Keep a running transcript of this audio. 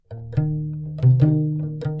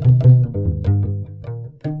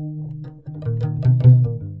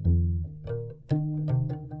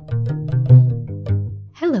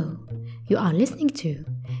to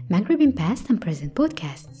Maghreb in Past and Present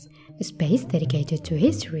Podcasts, a space dedicated to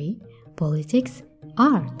history, politics,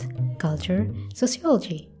 art, culture,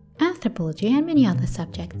 sociology, anthropology, and many other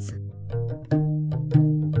subjects.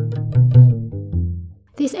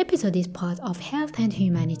 This episode is part of Health and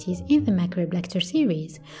Humanities in the Maghreb Lecture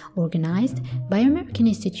Series, organized by American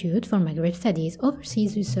Institute for Maghreb Studies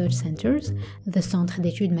Overseas Research Centers, the Centre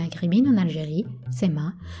d'études maghrébines en Algérie,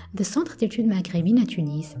 CEMA, the Centre d'études maghrébines à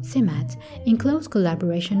Tunis, CEMAT, in close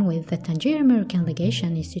collaboration with the Tangier American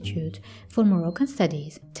Legation Institute for Moroccan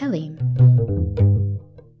Studies, TALIM.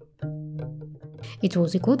 It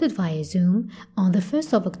was recorded via Zoom on the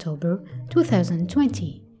 1st of October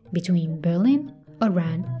 2020 between Berlin,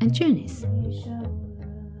 Oran, and Tunis.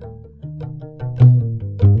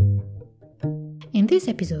 In this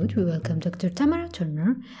episode, we welcome Dr. Tamara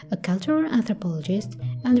Turner, a cultural anthropologist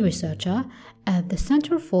and researcher at the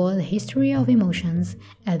Center for the History of Emotions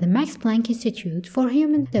at the Max Planck Institute for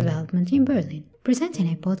Human Development in Berlin,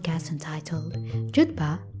 presenting a podcast entitled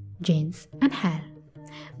Judba, Genes, and Hal,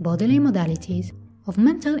 Bodily Modalities of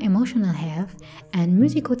Mental Emotional Health and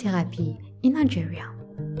Musicotherapy in Algeria.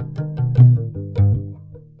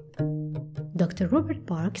 Dr. Robert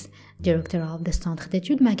Parks, director of the Centre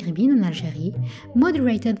d'études maghrébines en Algérie,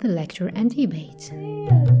 moderated the lecture and debate.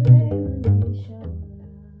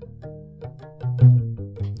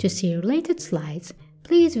 To see related slides,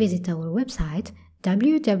 please visit our website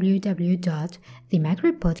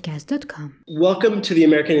www.themaghrebpodcast.com. Welcome to the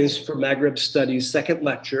American Institute for Maghreb Studies' second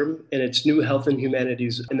lecture in its new Health and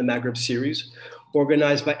Humanities in the Maghreb series,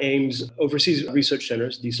 organized by AIM's Overseas Research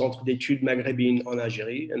Centers, the Centre d'études maghrébines en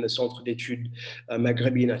Algérie and the Centre d'études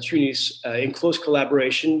maghrébines à Tunis, in close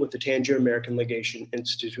collaboration with the Tangier American Legation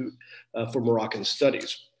Institute for Moroccan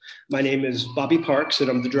Studies. My name is Bobby Parks, and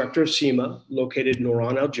I'm the director of CEMA, located in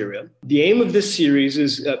Oran, Algeria. The aim of this series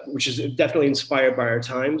is, which is definitely inspired by our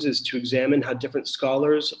times, is to examine how different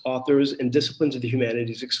scholars, authors, and disciplines of the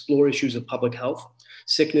humanities explore issues of public health,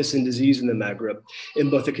 sickness, and disease in the Maghreb, in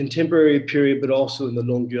both the contemporary period, but also in the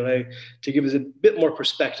longue durée, to give us a bit more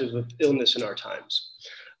perspective of illness in our times.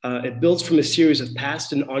 It builds from a series of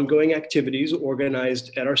past and ongoing activities organized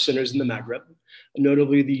at our centers in the Maghreb,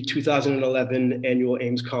 notably the 2011 annual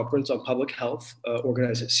AIMS Conference on Public Health,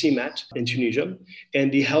 organized at CEMAT in Tunisia,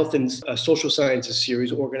 and the Health and Social Sciences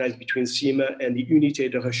series organized between CEMA and the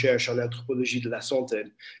Unité de Recherche en Anthropologie de la Santé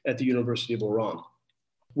at the University of Oran.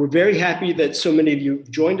 We're very happy that so many of you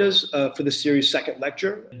joined us for the series' second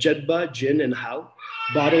lecture, Judba, Jin, and Hal,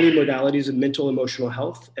 Bodily Modalities of Mental Emotional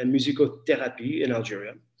Health and Musicotherapy in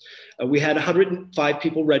Algeria. We had 105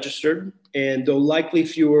 people registered, and though likely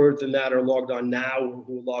fewer than that are logged on now or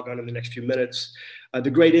who will log on in the next few minutes, the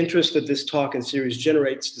great interest that this talk and series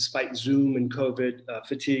generates despite Zoom and COVID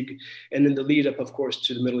fatigue, and in the lead up, of course,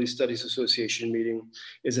 to the Middle East Studies Association meeting,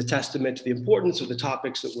 is a testament to the importance of the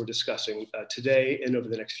topics that we're discussing today and over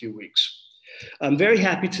the next few weeks. I'm very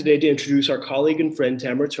happy today to introduce our colleague and friend,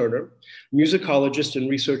 Tamara Turner, musicologist and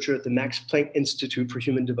researcher at the Max Planck Institute for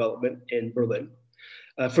Human Development in Berlin.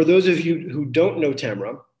 For those of you who don't know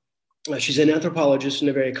Tamara, she's an anthropologist and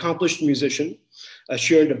a very accomplished musician.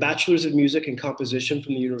 She earned a bachelor's of music and composition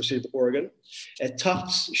from the University of Oregon. At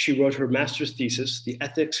Tufts, she wrote her master's thesis, The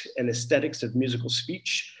Ethics and Aesthetics of Musical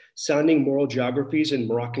Speech, Sounding Moral Geographies in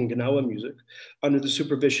Moroccan Gnawa Music, under the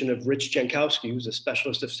supervision of Rich Jankowski, who's a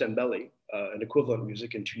specialist of Sembeli, and equivalent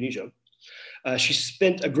music in Tunisia. She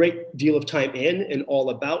spent a great deal of time in and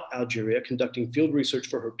all about Algeria, conducting field research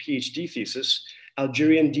for her PhD thesis,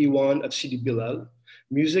 Algerian Diwan of Sidi Bilal,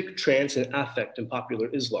 Music, Trance, and Affect in Popular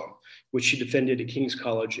Islam, which she defended at King's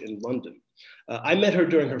College in London. I met her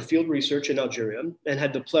during her field research in Algeria and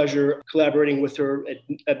had the pleasure collaborating with her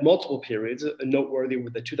at multiple periods, noteworthy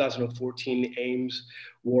with the 2014 AIMS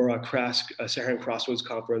Wara Krask Saharan Crossroads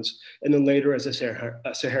Conference, and then later as a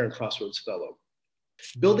Saharan Crossroads Fellow.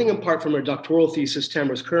 Building in part from her doctoral thesis,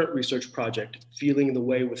 Tamara's current research project, Feeling the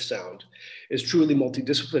Way with Sound, is truly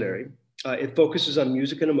multidisciplinary. It focuses on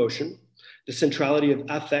music and emotion, the centrality of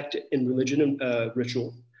affect in religion and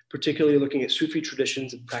ritual, particularly looking at Sufi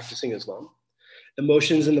traditions and practicing Islam,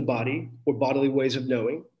 emotions in the body or bodily ways of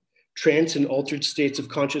knowing, trance and altered states of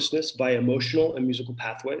consciousness via emotional and musical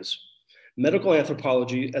pathways, medical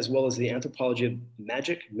anthropology, as well as the anthropology of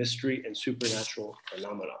magic, mystery, and supernatural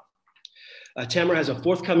phenomena. Tamara has a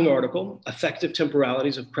forthcoming article, Affective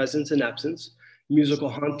Temporalities of Presence and Absence, Musical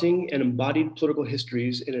Haunting and Embodied Political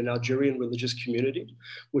Histories in an Algerian Religious Community,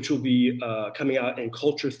 which will be coming out in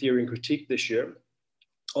Culture, Theory, and Critique this year.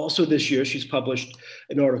 Also this year, she's published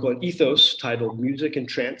an article in Ethos titled Music and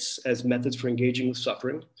Trance as Methods for Engaging with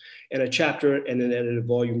Suffering, and a chapter in an edited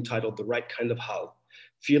volume titled The Right Kind of Hal,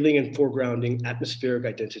 feeling and foregrounding atmospheric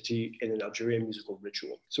identity in an Algerian musical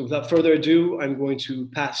ritual. So without further ado, I'm going to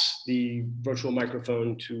pass the virtual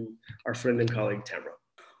microphone to our friend and colleague, Tamara.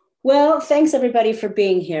 Well, thanks everybody for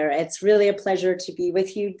being here. It's really a pleasure to be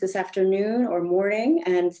with you this afternoon or morning.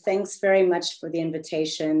 And thanks very much for the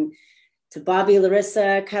invitation to Bobby,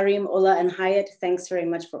 Larissa, Karim, Ola, and Hayat. Thanks very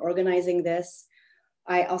much for organizing this.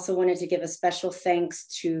 I also wanted to give a special thanks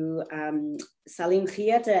to Salim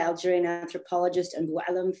Khiat, an Algerian anthropologist, and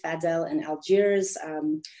Boualem Fadel in Algiers,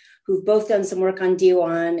 who've both done some work on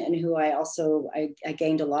Diwan and who I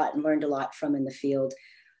gained a lot and learned a lot from in the field.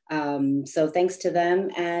 So thanks to them.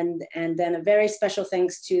 And then a very special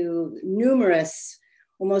thanks to numerous,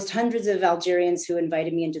 almost hundreds of Algerians who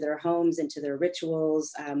invited me into their homes, into their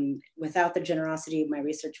rituals. Without the generosity, my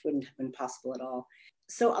research wouldn't have been possible at all.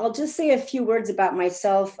 So I'll just say a few words about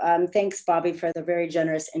myself. Thanks, Bobby, for the very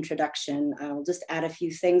generous introduction. I'll just add a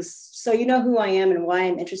few things so you know who I am and why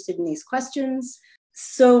I'm interested in these questions.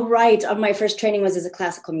 So my first training was as a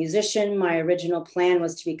classical musician. My original plan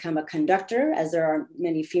was to become a conductor, as there aren't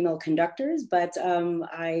many female conductors, but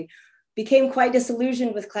I became quite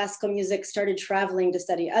disillusioned with classical music, started traveling to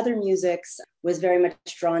study other musics, was very much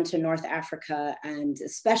drawn to North Africa and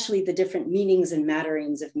especially the different meanings and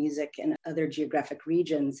matterings of music in other geographic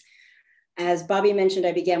regions. As Bobby mentioned,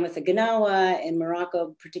 I began with the Gnawa in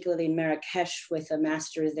Morocco, particularly in Marrakesh with a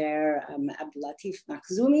master there, Abdelatif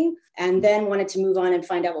Makhzoumi, and then wanted to move on and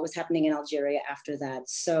find out what was happening in Algeria after that.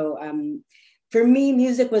 So for me,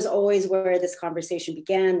 music was always where this conversation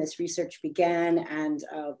began, this research began, and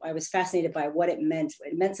I was fascinated by what it meant.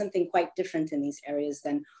 It meant something quite different in these areas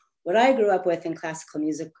than what I grew up with in classical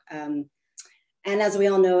music. And as we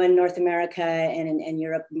all know, in North America and in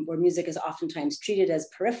Europe, where music is oftentimes treated as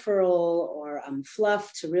peripheral or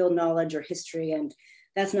fluff to real knowledge or history, and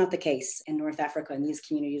that's not the case in North Africa and these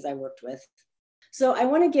communities I worked with. So I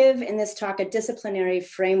want to give in this talk a disciplinary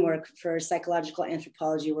framework for psychological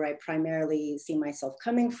anthropology, where I primarily see myself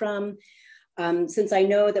coming from. Since I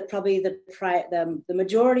know that probably the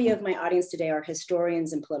majority of my audience today are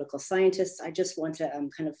historians and political scientists, I just want to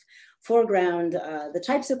kind of foreground the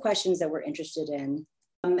types of questions that we're interested in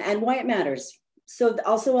and why it matters. So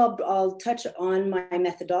also I'll touch on my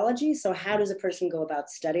methodology. So how does a person go about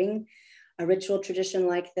studying a ritual tradition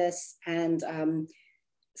like this? And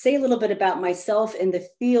say a little bit about myself in the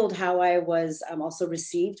field, how I was also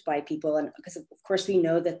received by people. And because of course we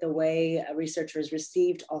know that the way a researcher is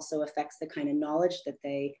received also affects the kind of knowledge that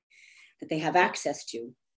they have access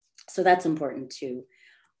to. So that's important too.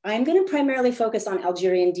 I'm going to primarily focus on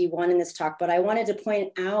Algerian Diwan in this talk, but I wanted to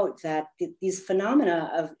point out that these phenomena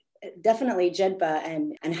of definitely Jedba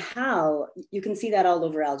and how you can see that all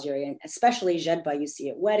over Algeria, and especially Jedba, you see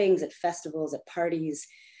at weddings, at festivals, at parties.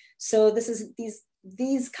 So this is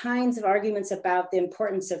these kinds of arguments about the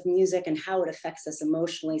importance of music and how it affects us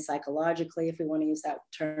emotionally, psychologically, if we want to use that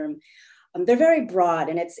term. They're very broad,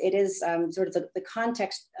 and it is sort of the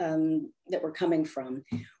context that we're coming from.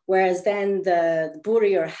 Whereas then the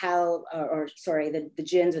Buri or Hal, the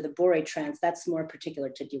Jinns or the Bore trance, that's more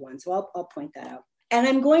particular to Diwan. So I'll point that out. And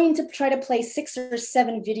I'm going to try to play 6 or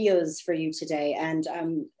 7 videos for you today. And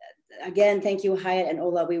again, thank you, Hayat and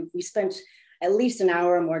Ola. We spent at least an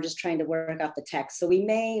hour or more just trying to work out the text. So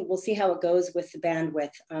we'll see how it goes with the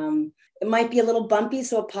bandwidth. It might be a little bumpy,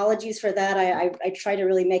 so apologies for that. I try to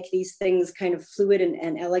really make these things kind of fluid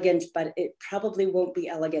and elegant, but it probably won't be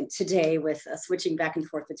elegant today with switching back and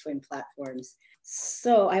forth between platforms.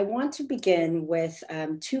 So I want to begin with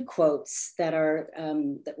 2 quotes that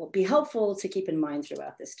will be helpful to keep in mind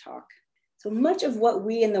throughout this talk. So much of what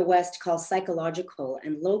we in the West call psychological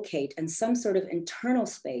and locate in some sort of internal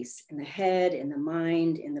space in the head, in the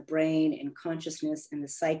mind, in the brain, in consciousness, in the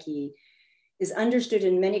psyche, is understood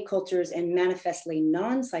in many cultures in manifestly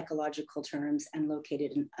non-psychological terms and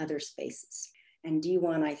located in other spaces. And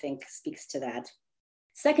Diwan, I think, speaks to that.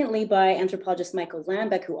 Secondly, by anthropologist Michael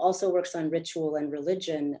Lambeck, who also works on ritual and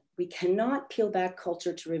religion, we cannot peel back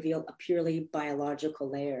culture to reveal a purely biological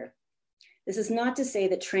layer. This is not to say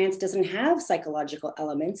that trance doesn't have psychological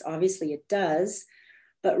elements, obviously it does,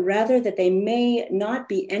 but rather that they may not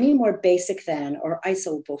be any more basic than or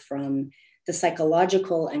isolable from the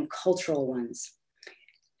psychological and cultural ones.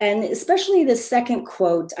 And especially the second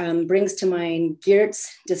quote brings to mind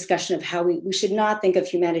Geert's discussion of how we should not think of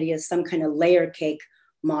humanity as some kind of layer cake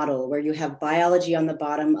model where you have biology on the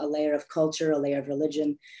bottom, a layer of culture, a layer of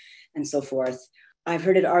religion, and so forth. I've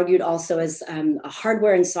heard it argued also as a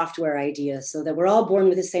hardware and software idea, so that we're all born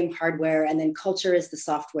with the same hardware and then culture is the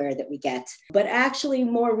software that we get. But actually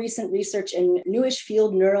more recent research in newish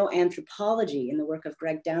field neuroanthropology in the work of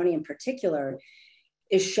Greg Downey in particular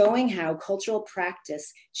is showing how cultural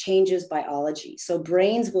practice changes biology. So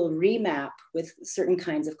brains will remap with certain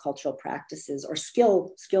kinds of cultural practices or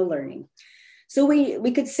skill learning. So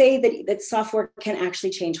we could say that software can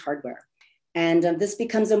actually change hardware. And this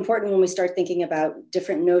becomes important when we start thinking about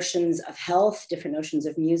different notions of health, different notions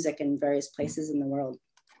of music in various places in the world.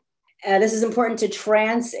 This is important to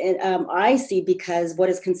trance, I see, because what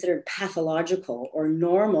is considered pathological or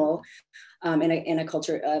normal in a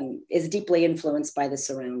culture is deeply influenced by the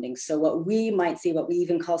surroundings. So what we might see, what we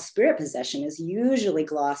even call spirit possession, is usually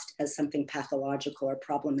glossed as something pathological or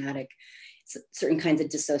problematic, certain kinds of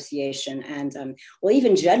dissociation. And well,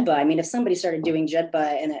 even Jedba, I mean, if somebody started doing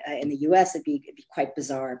Jedba in the US, it'd be quite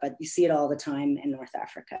bizarre, but you see it all the time in North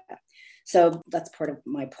Africa. So that's part of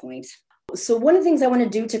my point. So one of the things I want to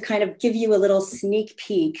do to kind of give you a little sneak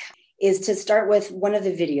peek is to start with one of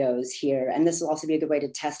the videos here. And this will also be a good way to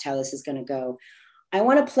test how this is going to go. I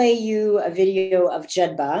want to play you a video of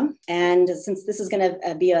Jedba. And since this is going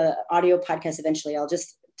to be an audio podcast eventually, I'll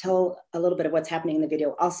just tell a little bit of what's happening in the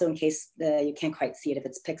video, also in case you can't quite see it if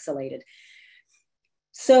it's pixelated.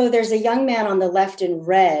 So there's a young man on the left in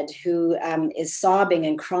red who is sobbing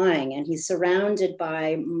and crying, and he's surrounded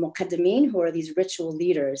by muqaddamin, who are these ritual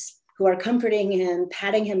leaders, who are comforting him,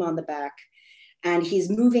 patting him on the back, and he's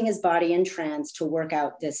moving his body in trance to work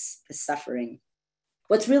out this suffering.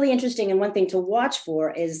 What's really interesting and one thing to watch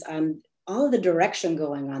for is all of the direction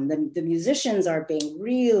going on. The musicians are being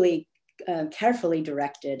really carefully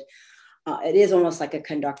directed. It is almost like a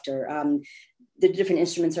conductor. The different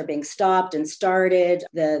instruments are being stopped and started.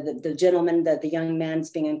 The gentleman, the young man's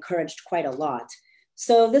being encouraged quite a lot.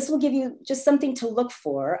 So this will give you just something to look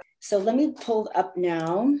for. So let me pull up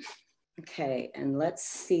now. Okay, and let's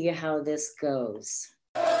see how this goes.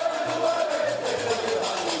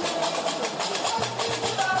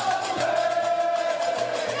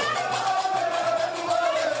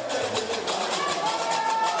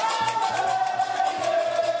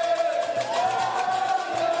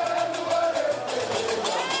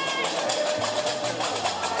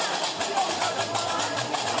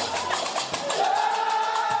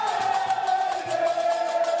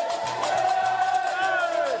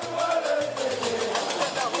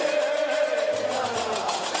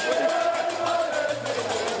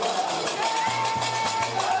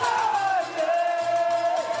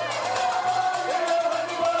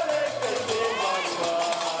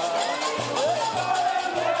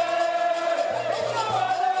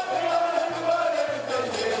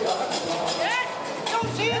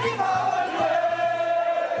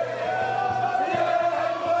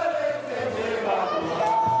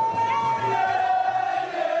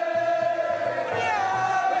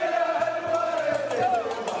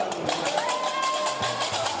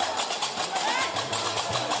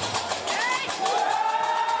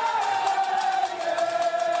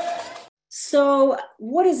 So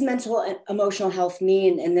what does mental and emotional health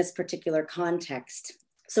mean in this particular context?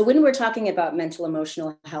 So when we're talking about mental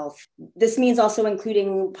emotional health, this means also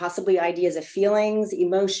including possibly ideas of feelings,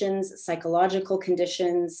 emotions, psychological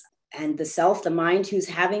conditions, and the self, the mind who's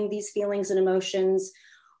having these feelings and emotions.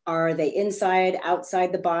 Are they inside,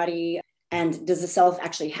 outside the body? And does the self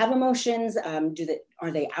actually have emotions?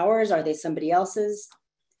 Are they ours? Are they somebody else's?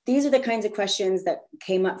 These are the kinds of questions that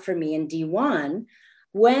came up for me in D1.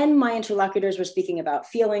 When my interlocutors were speaking about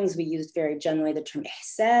feelings, we used very generally the term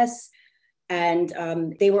ihsas, and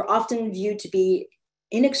they were often viewed to be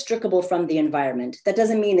inextricable from the environment. That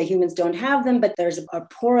doesn't mean that humans don't have them, but there's a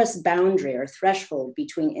porous boundary or threshold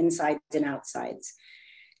between insides and outsides.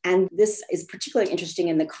 And this is particularly interesting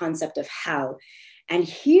in the concept of how. And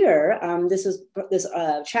here, this is this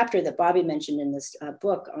chapter that Bobby mentioned in this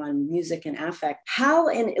book on music and affect. How,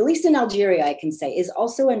 at least in Algeria, I can say, is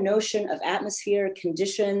also a notion of atmosphere,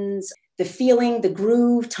 conditions, the feeling, the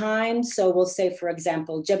groove, time. So we'll say, for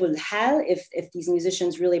example, Jebel Hal, if these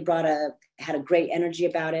musicians really had a great energy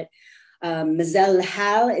about it. Mazel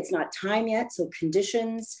Hal, it's not time yet, so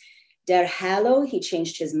conditions. Der Halo, he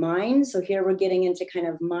changed his mind. So here we're getting into kind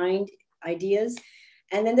of mind ideas.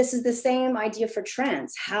 And then this is the same idea for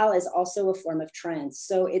trance. Hal is also a form of trance.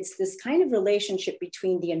 So it's this kind of relationship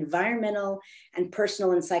between the environmental and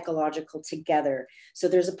personal and psychological together. So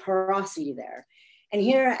there's a porosity there. And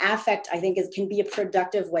here, affect, I think, can be a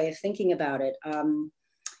productive way of thinking about it.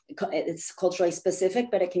 It's culturally specific,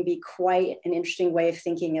 but it can be quite an interesting way of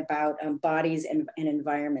thinking about bodies and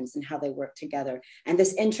environments and how they work together. And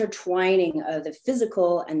this intertwining of the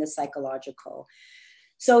physical and the psychological.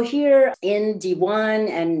 So here in D1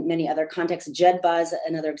 and many other contexts, Jedba is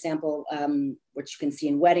another example, which you can see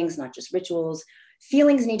in weddings, not just rituals.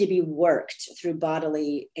 Feelings need to be worked through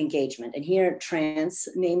bodily engagement. And here, trance,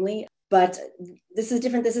 namely, But this is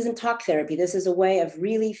different. This isn't talk therapy. This is a way of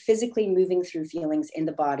really physically moving through feelings in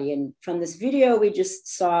the body. And from this video, we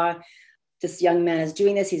just saw this young man is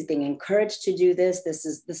doing this. He's being encouraged to do this. This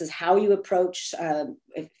is how you approach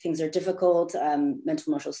if things are difficult,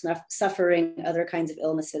 mental emotional suffering, other kinds of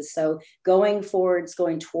illnesses. So going forwards,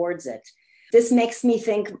 going towards it. This makes me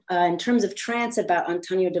think in terms of trance about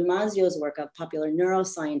Antonio Damasio's work, a popular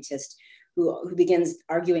neuroscientist who begins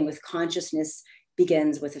arguing with consciousness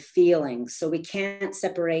begins with a feeling. So we can't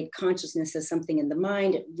separate consciousness as something in the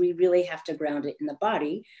mind. We really have to ground it in the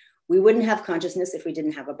body. We wouldn't have consciousness if we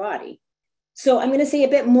didn't have a body. So I'm going to say a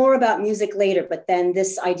bit more about music later, but then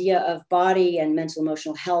this idea of body and mental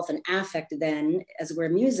emotional health and affect then, as where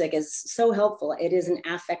music is so helpful. It is an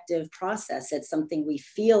affective process. It's something we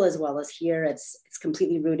feel as well as hear. It's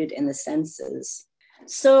completely rooted in the senses.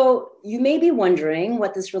 So you may be wondering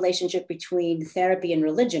what this relationship between therapy and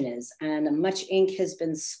religion is, and much ink has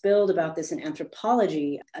been spilled about this in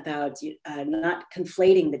anthropology, about not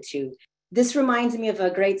conflating the two. This reminds me of a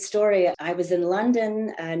great story. I was in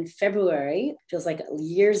London in February, feels like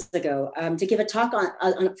years ago, to give a talk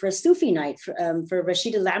for a Sufi night for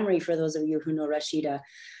Rashida Lamri, for those of you who know Rashida.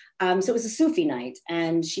 So it was a Sufi night,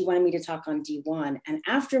 and she wanted me to talk on Diwan. And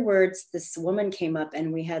afterwards, this woman came up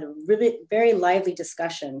and we had a really very lively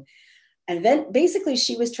discussion. And then basically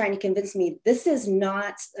she was trying to convince me this is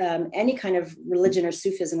not any kind of religion or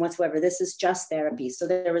Sufism whatsoever. This is just therapy. So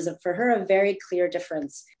there was for her a very clear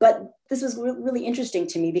difference. But this was really interesting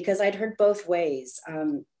to me because I'd heard both ways.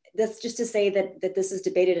 That's just to say that this is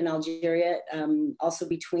debated in Algeria, also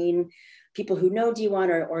between people who know Diwan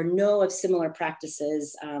or know of similar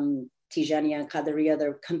practices, Tijaniya and Qadariya.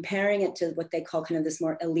 They're comparing it to what they call kind of this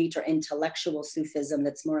more elite or intellectual Sufism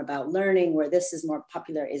that's more about learning, where this is more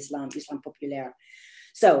popular Islam populaire.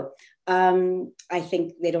 So I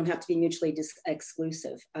think they don't have to be mutually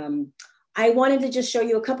exclusive. I wanted to just show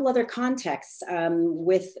you a couple other contexts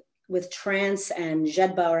with trance and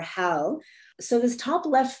jedba or hal. So this top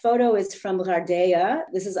left photo is from Ghardeya.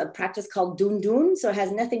 This is a practice called dundun. So it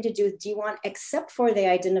has nothing to do with Diwan, except for they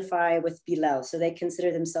identify with Bilal. So they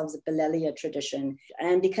consider themselves a Bilaliya tradition.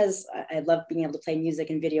 And because I love being able to play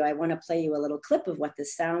music and video, I want to play you a little clip of what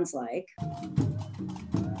this sounds like.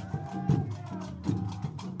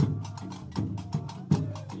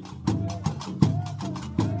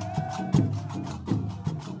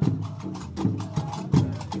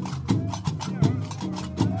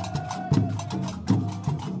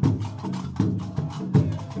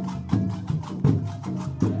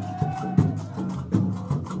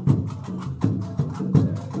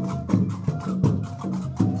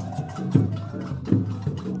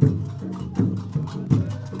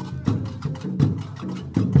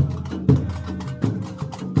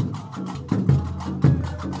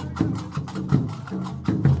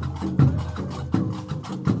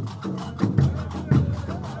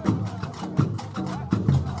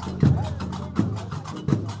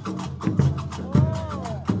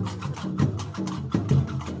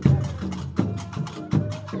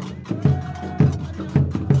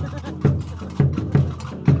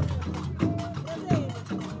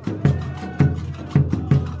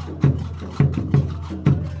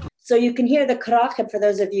 So you can hear the karakhib, for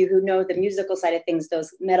those of you who know the musical side of things,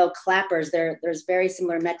 those metal clappers. There's very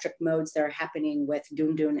similar metric modes that are happening with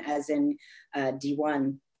dundun as in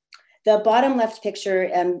Diwan. The bottom left picture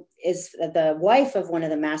is the wife of one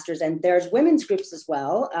of the masters, and there's women's groups as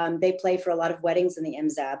well. They play for a lot of weddings in the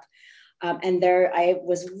Imzab. And I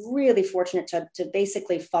was really fortunate to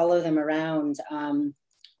basically follow them around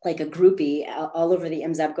like a groupie all over the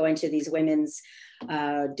Imzab, going to these women's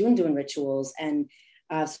dundun rituals. And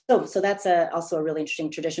so that's also a really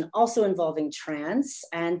interesting tradition, also involving trance.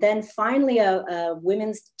 And then finally, a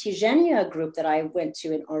women's Tijaniya group that I went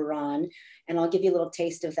to in Oran, and I'll give you a little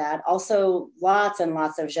taste of that. Also, lots and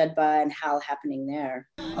lots of jedba and hal happening there.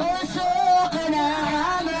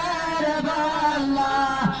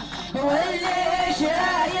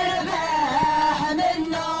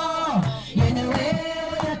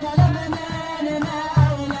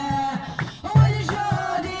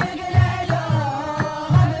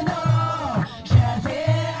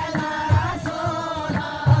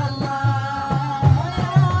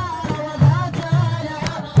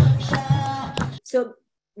 So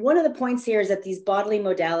one of the points here is that these bodily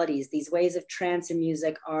modalities, these ways of trance and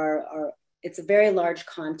music it's a very large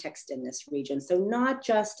context in this region. So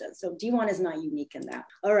Diwan is not unique in that.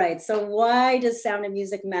 All right, so why does sound and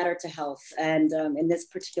music matter to health? And in this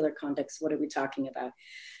particular context, what are we talking about?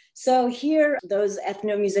 So here, those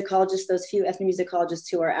ethnomusicologists, those few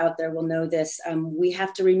ethnomusicologists who are out there will know this. We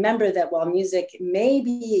have to remember that while music may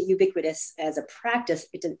be ubiquitous as a practice,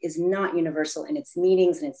 it is not universal in its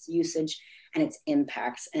meanings and its usage and its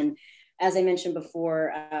impacts. And as I mentioned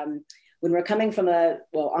before, when we're coming from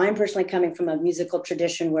I'm personally coming from a musical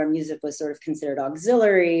tradition where music was sort of considered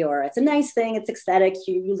auxiliary, or it's a nice thing, it's aesthetic,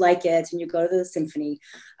 you like it, and you go to the symphony.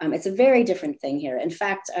 It's a very different thing here. In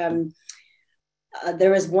fact,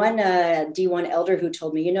 there was one Diwan elder who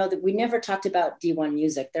told me, that we never talked about Diwan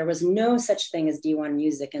music. There was no such thing as Diwan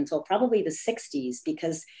music until probably the 60s,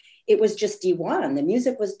 because it was just Diwan. The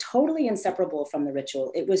music was totally inseparable from the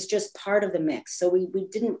ritual. It was just part of the mix. So we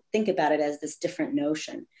didn't think about it as this different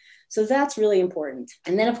notion. So that's really important.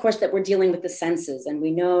 And then, of course, that we're dealing with the senses. And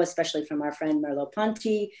we know, especially from our friend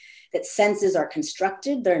Merleau-Ponty, that senses are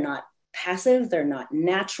constructed. They're not passive. They're not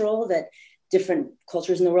natural, that different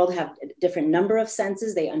cultures in the world have a different number of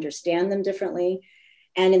senses. They understand them differently.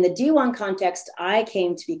 And in the Diwan context, I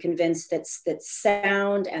came to be convinced that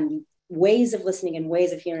sound and ways of listening and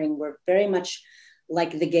ways of hearing were very much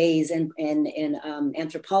like the gaze. And in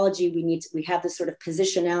anthropology, we have this sort of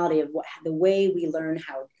positionality of the way we learn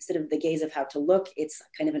how, instead of the gaze of how to look, it's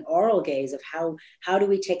kind of an oral gaze of how do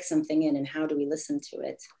we take something in and how do we listen to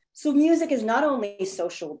it. So music is not only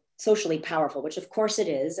socially powerful, which of course it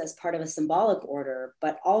is as part of a symbolic order,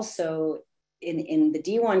 but also in the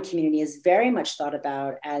Diwan community is very much thought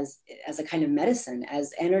about as a kind of medicine,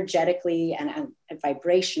 as energetically and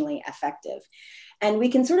vibrationally effective. And we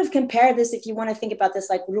can sort of compare this, if you want to think about this,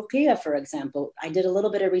 like Ruqiyya, for example. I did a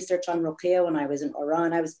little bit of research on Ruqiyya when I was in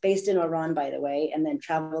Oran. I was based in Oran, by the way, and then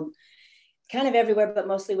traveled kind of everywhere, but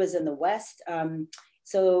mostly was in the West.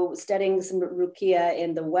 So studying some Ruqiyya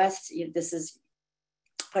in the West, this is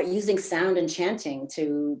using sound and chanting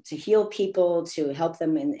to heal people, to help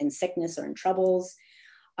them in sickness or in troubles.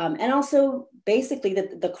 And also basically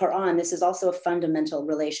the Quran, this is also a fundamental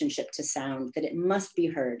relationship to sound, that it must be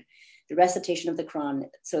heard. The recitation of the Quran.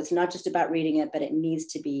 So it's not just about reading it, but it needs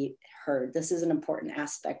to be heard. This is an important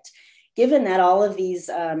aspect, given that all of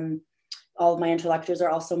my interlocutors are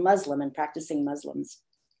also Muslim and practicing Muslims.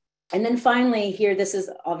 And then finally here, this is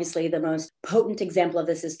obviously the most potent example of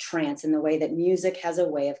this is trance, in the way that music has a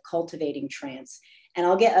way of cultivating trance. And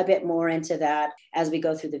I'll get a bit more into that as we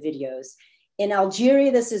go through the videos. In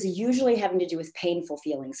Algeria, this is usually having to do with painful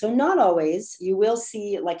feelings. So not always. You will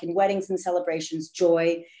see, like in weddings and celebrations,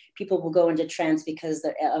 joy. People will go into trance because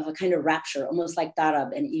of a kind of rapture, almost like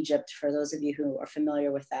Darab in Egypt, for those of you who are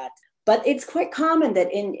familiar with that. But it's quite common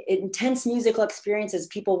that in intense musical experiences,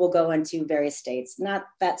 people will go into various states. Not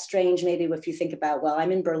that strange, maybe, if you think about, well,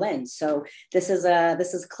 I'm in Berlin, so this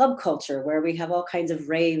is club culture where we have all kinds of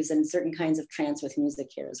raves and certain kinds of trance with music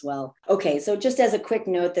here as well. Okay, so just as a quick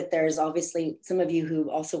note, that there's obviously, some of you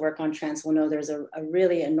who also work on trance will know there's a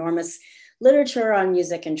really enormous literature on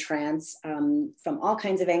music and trance from all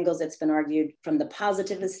kinds of angles. It's been argued from the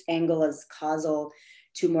positivist angle as causal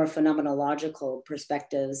to more phenomenological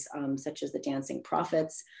perspectives, such as the Dancing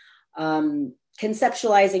Prophets.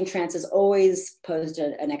 Conceptualizing trance has always posed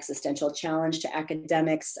an existential challenge to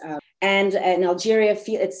academics. And in Algeria,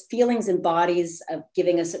 it's feelings and bodies of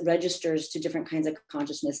giving us registers to different kinds of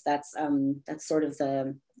consciousness. That's sort of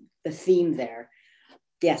the theme there.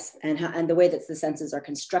 Yes, and the way that the senses are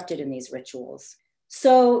constructed in these rituals.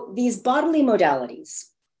 So these bodily modalities.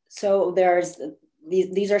 So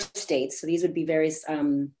these are states. So these would be various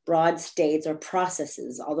broad states or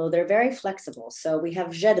processes, although they're very flexible. So we have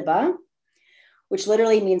jedba, which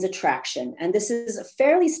literally means attraction. And this is a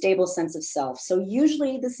fairly stable sense of self. So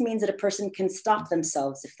usually this means that a person can stop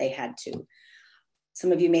themselves if they had to.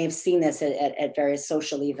 Some of you may have seen this at various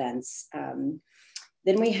social events.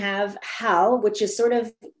 Then we have hal, which is sort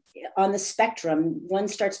of on the spectrum. One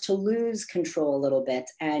starts to lose control a little bit,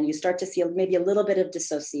 and you start to see maybe a little bit of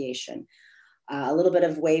dissociation, a little bit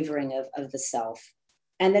of wavering of the self.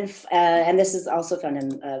 And then, and this is also found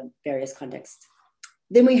in various contexts.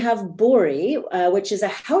 Then we have bori, which is a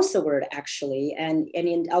Hausa word actually. And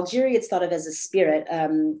in Algeria, it's thought of as a spirit.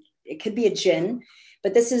 It could be a jinn,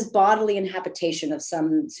 but this is bodily inhabitation of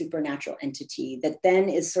some supernatural entity that then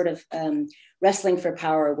is sort of wrestling for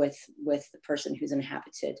power with the person who's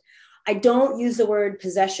inhabited. I don't use the word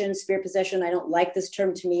possession, spirit possession. I don't like this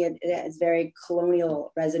term. To me, it has very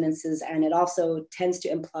colonial resonances, and it also tends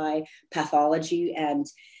to imply pathology. And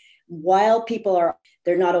while people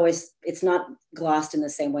they're not always, it's not glossed in the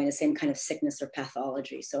same way, in the same kind of sickness or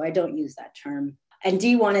pathology. So I don't use that term. And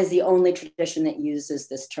Diwan is the only tradition that uses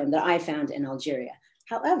this term that I found in Algeria.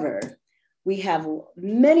 However, we have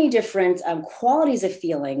many different qualities of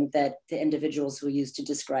feeling that the individuals will use to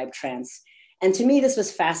describe trance. And to me, this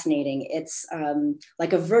was fascinating. It's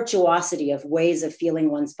like a virtuosity of ways of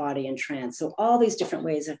feeling one's body in trance. So all these different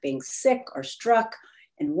ways of being sick or struck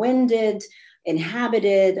and winded,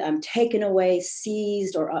 inhabited, taken away,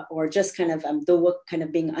 seized, or just kind of kind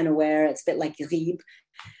of being unaware. It's a bit like rib.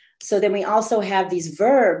 So then we also have these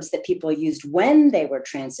verbs that people used when they were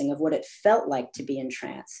trancing of what it felt like to be in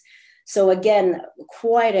trance. So again,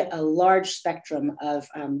 quite a large spectrum of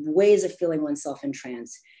ways of feeling oneself in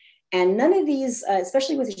trance. And none of these,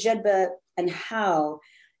 especially with Jedba and Hal,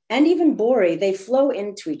 and even Bori, they flow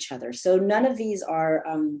into each other. So none of these are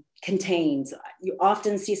contained. You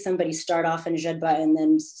often see somebody start off in Jedba and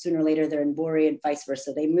then sooner or later they're in Bori and vice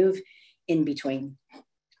versa. They move in between.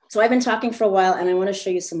 So I've been talking for a while and I want to show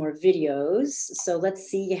you some more videos. So let's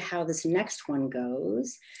see how this next one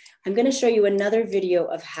goes. I'm going to show you another video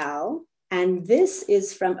of Hal. And this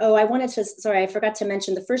is from, I forgot to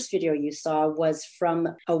mention the first video you saw was from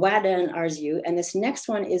Awada and Arzu. And this next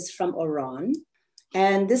one is from Oran.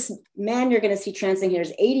 And this man you're going to see trancing here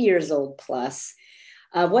is 80 years old plus.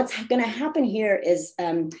 What's going to happen here is,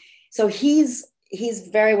 so he's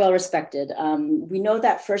very well respected. We know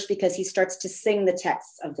that first because he starts to sing the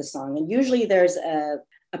texts of the song. And usually there's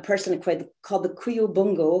a person called the Kuyu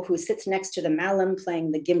Bungo who sits next to the Malam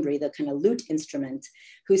playing the gimbri, the kind of lute instrument,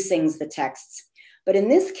 who sings the texts. But in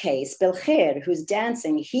this case, Belkher, who's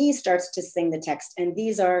dancing, he starts to sing the text. And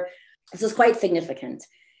this is quite significant.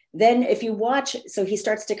 Then if you watch, so he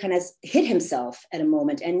starts to kind of hit himself at a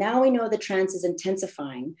moment. And now we know the trance is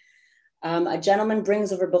intensifying. A gentleman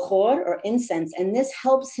brings over Bechor or incense, and this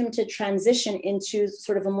helps him to transition into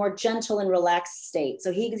sort of a more gentle and relaxed state.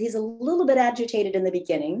 So he's a little bit agitated in the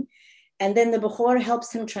beginning, and then the Bechor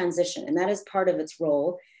helps him transition, and that is part of its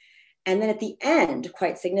role. And then at the end,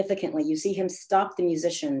 quite significantly, you see him stop the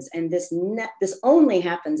musicians, and this only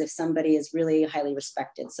happens if somebody is really highly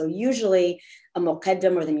respected. So usually a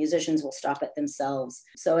muqaddam or the musicians will stop it themselves.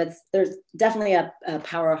 So there's definitely a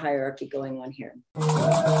power hierarchy going on here.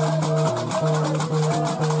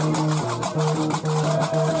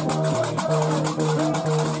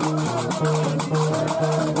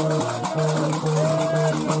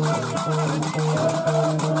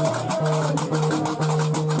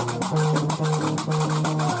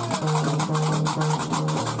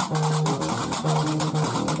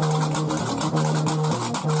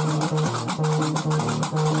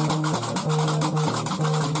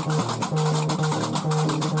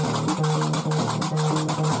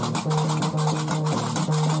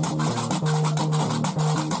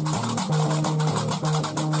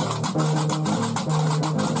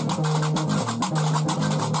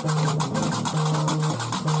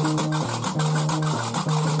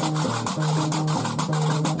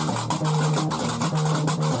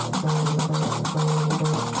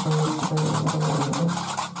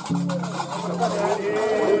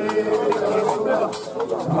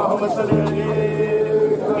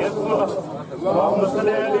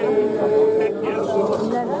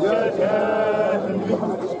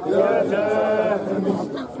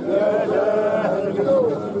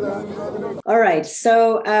 All right,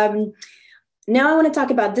 so now I want to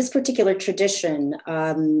talk about this particular tradition,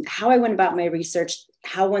 how I went about my research,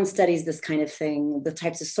 how one studies this kind of thing, the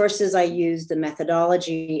types of sources I used, the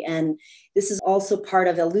methodology, and this is also part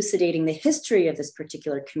of elucidating the history of this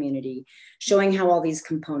particular community, showing how all these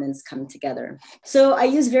components come together. So I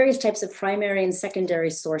use various types of primary and secondary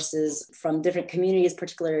sources from different communities,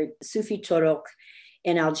 particularly Sufi Torok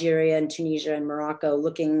in Algeria and Tunisia and Morocco,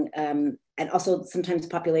 looking and also sometimes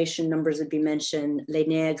population numbers would be mentioned, Les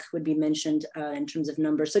Nègres would be mentioned in terms of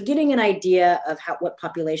numbers. So getting an idea of what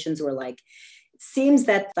populations were like. It seems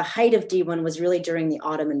that the height of Diwan was really during the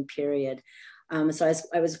Ottoman period. So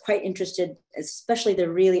I was quite interested, especially the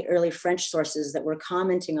really early French sources that were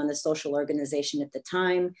commenting on the social organization at the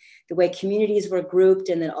time, the way communities were grouped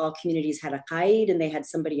and that all communities had a qaid and they had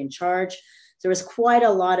somebody in charge. There was quite a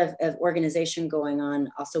lot of organization going on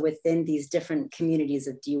also within these different communities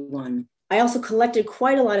of Diwan. I also collected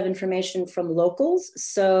quite a lot of information from locals.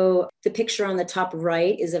 So the picture on the top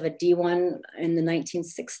right is of a Diwan in the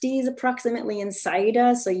 1960s, approximately in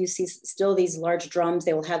Saida. So you see still these large drums.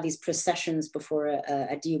 They will have these processions before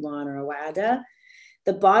a Diwan or a Wada.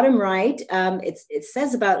 The bottom right, it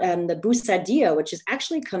says about the Boussadia, which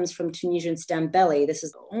actually comes from Tunisian Stambeli. This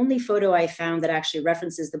is the only photo I found that actually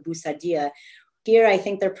references the Boussadia. Here, I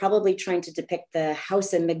think they're probably trying to depict the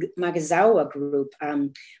House and Magazawa group,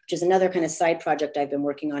 which is another kind of side project I've been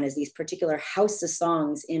working on, is these particular house of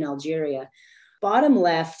songs in Algeria. Bottom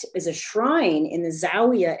left is a shrine in the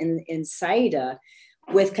Zawiya in Saida.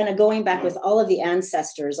 with kind of going back with all of the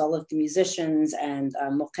ancestors, all of the musicians and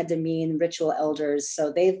muqaddamin, ritual elders.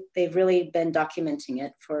 So they've really been documenting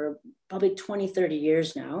it for probably 20, 30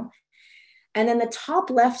 years now. And then the top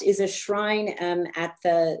left is a shrine at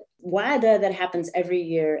the Wada that happens every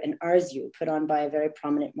year in Arzew, put on by a very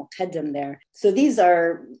prominent muqaddam there. So these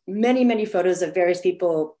are many, many photos of various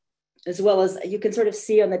people, as well as you can sort of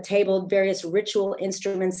see on the table, various ritual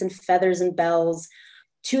instruments and feathers and bells.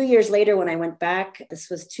 2 years later, when I went back, this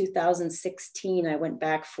was 2016, I went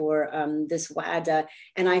back for this Wada,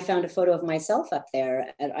 and I found a photo of myself up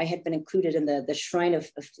there. And I had been included in the Shrine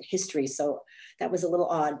of History, so that was a little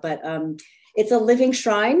odd, but it's a living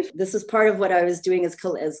shrine. This was part of what I was doing as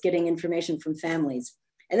getting information from families.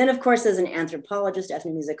 And then, of course, as an anthropologist,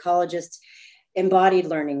 ethnomusicologist, embodied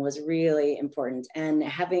learning was really important. And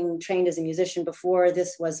having trained as a musician before,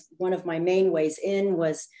 this was one of my main ways in,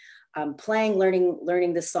 was playing,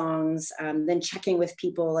 learning the songs, then checking with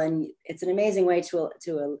people. And it's an amazing way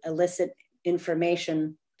to elicit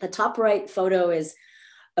information. The top right photo is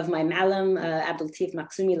of my Malam, Abdul Latif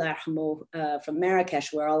Maksumi from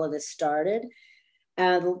Marrakesh, where all of this started.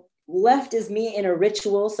 The left is me in a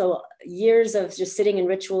ritual. So years of just sitting in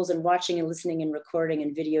rituals and watching and listening and recording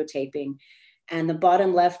and videotaping. And the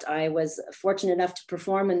bottom left, I was fortunate enough to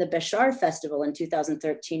perform in the Beshar Festival in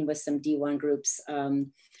 2013 with some Diwan groups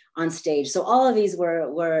on stage. So all of these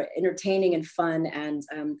were entertaining and fun. And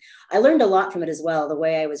I learned a lot from it as well, the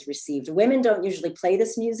way I was received. Women don't usually play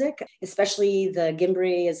this music, especially the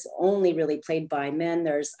Gimbri is only really played by men.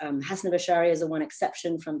 There's Hasna Bashari is the one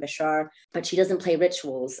exception from Beshar, but she doesn't play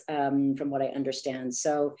rituals from what I understand.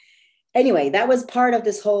 So anyway, that was part of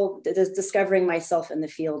this whole discovering myself in the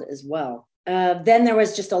field as well. Then there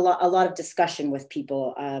was just a lot of discussion with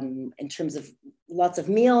people in terms of lots of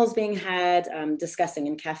meals being had, discussing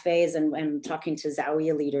in cafes and talking to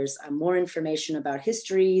Zawiya leaders, more information about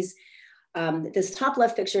histories. This top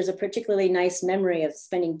left picture is a particularly nice memory of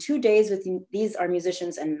spending 2 days with these are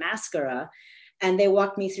musicians in Mascara, and they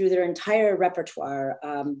walked me through their entire repertoire,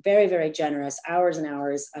 very, very generous, hours and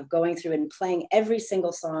hours of going through and playing every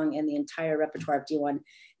single song in the entire repertoire of Diwan.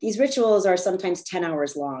 These rituals are sometimes 10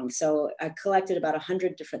 hours long. So I collected about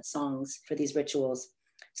 100 different songs for these rituals.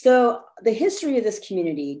 So the history of this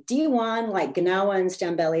community, Diwan, like Gnawa and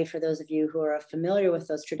Stambeli, for those of you who are familiar with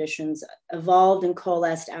those traditions, evolved and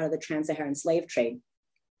coalesced out of the trans-Saharan slave trade.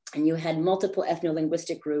 And you had multiple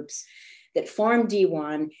ethno-linguistic groups that formed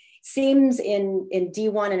Diwan. Seems in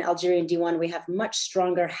Diwan and Algerian Diwan, we have much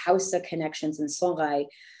stronger Hausa connections in Songhai.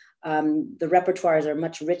 The repertoires are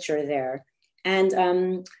much richer there.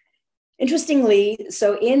 And interestingly,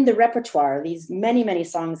 so in the repertoire, these many, many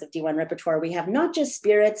songs of Diwan repertoire, we have not just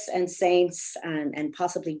spirits and saints and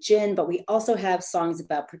possibly jinn, but we also have songs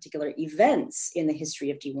about particular events in the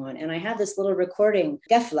history of Diwan. And I have this little recording,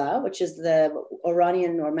 Gefla, which is the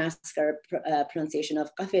Iranian or Mascar pronunciation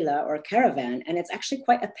of Qafila or caravan. And it's actually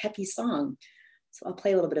quite a peppy song. So I'll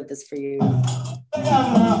play a little bit of this for you.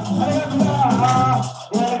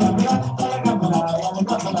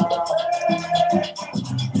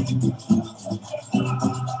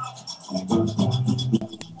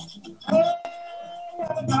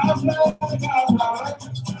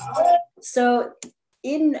 So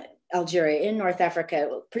in Algeria, in North Africa,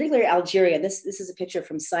 particularly Algeria, this is a picture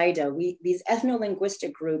from Saida. These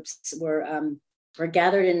ethno-linguistic groups were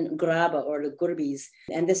gathered in Graba or the Gurbis.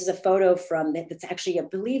 And this is a photo from that's actually, I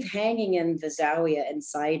believe, hanging in the Zawiya in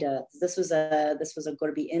Saida. This was a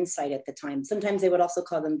Gurbi inside at the time. Sometimes they would also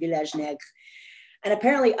call them village nègre. And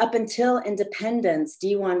apparently up until independence,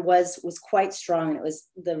 Diwan was quite strong. It was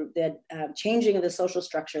the changing of the social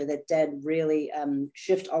structure that did really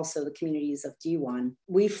shift also the communities of Diwan.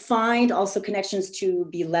 We find also connections to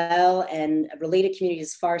Bilal and related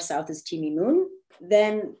communities far south as Timimun.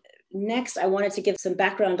 Then next, I wanted to give some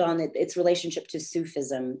background on its relationship to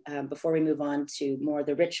Sufism before we move on to more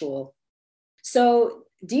the ritual. So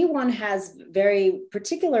Diwan has very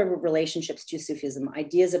particular relationships to Sufism,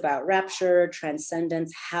 ideas about rapture,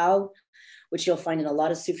 transcendence, which you'll find in a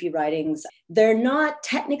lot of Sufi writings. They're not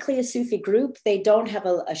technically a Sufi group. They don't have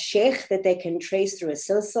a sheikh that they can trace through a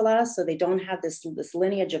silsila, so they don't have this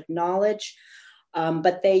lineage of knowledge.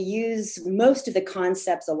 But they use most of the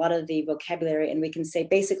concepts, a lot of the vocabulary, and we can say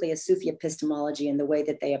basically a Sufi epistemology in the way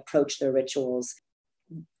that they approach their rituals.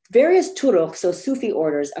 Various turuq, so Sufi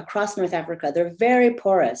orders across North Africa, they're very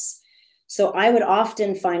porous. So I would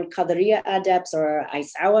often find Qadariya adepts or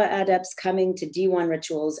Aisawa adepts coming to Diwan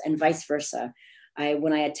rituals and vice versa.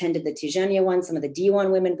 When I attended the Tijania one, some of the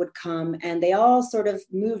Diwan women would come, and they all sort of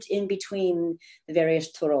moved in between the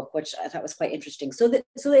various turuq, which I thought was quite interesting. So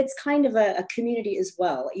it's kind of a community as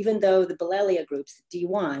well, even though the Balalia groups,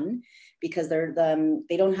 Diwan, because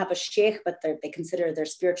they don't have a sheikh, but they consider their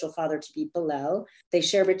spiritual father to be Bilal. They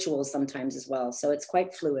share rituals sometimes as well. So it's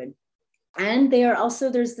quite fluid. And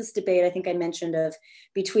there's this debate, I think I mentioned, of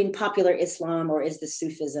between popular Islam or is this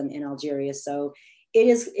Sufism in Algeria. So it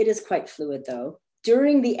is quite fluid though.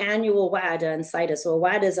 During the annual Wa'ada in Saida, so a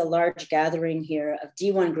Wa'ada is a large gathering here of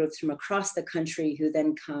Diwan groups from across the country who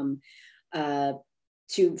then come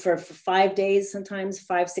for 5 days, sometimes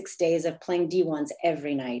 5-6 days of playing Diwans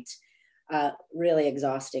every night. Really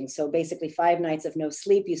exhausting. So basically 5 nights of no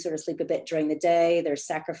sleep. You sort of sleep a bit during the day. There's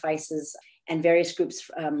sacrifices and various groups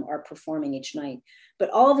are performing each night. But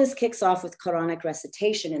all of this kicks off with Quranic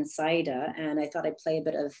recitation in Saida. And I thought I'd play a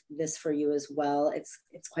bit of this for you as well.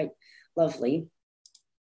 It's quite lovely.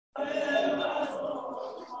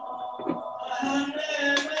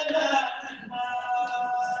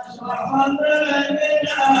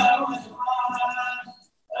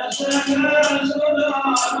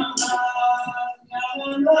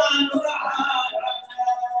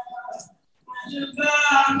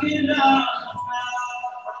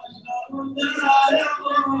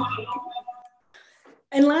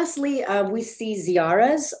 And lastly, we see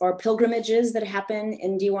ziyaras or pilgrimages that happen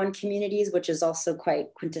in Diwan communities, which is also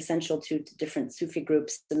quite quintessential to different Sufi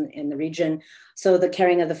groups in the region. So the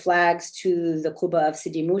carrying of the flags to the Quba of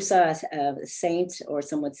Sidi Musa, a saint, or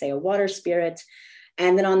some would say a water spirit.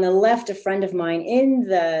 And then on the left, a friend of mine in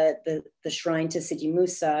the shrine to Sidi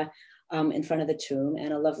Musa in front of the tomb,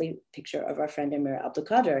 and a lovely picture of our friend Emir Abdul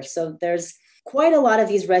Qadir. So there's quite a lot of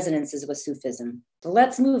these resonances with Sufism. So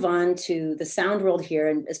let's move on to the sound world here,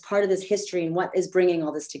 and as part of this history and what is bringing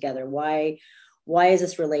all this together. Why is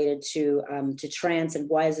this related to trance, and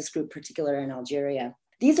why is this group particular in Algeria?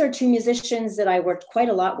 These are two musicians that I worked quite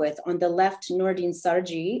a lot with. On the left, Noordin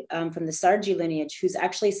Sarji from the Sarji lineage, who's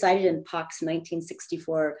actually cited in Pak's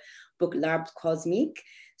 1964 book L'Arbre Cosmique.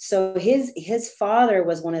 So his father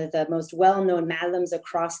was one of the most well-known ma'lams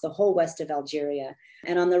across the whole west of Algeria.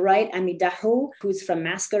 And on the right, Amidahu, who's from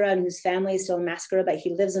Mascara and whose family is still in Mascara, but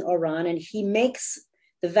he lives in Oran, and he makes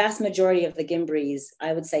the vast majority of the gimbris,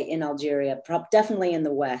 I would say, in Algeria, definitely in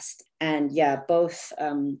the west. And yeah, both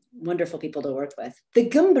wonderful people to work with. The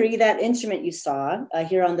gimbri, that instrument you saw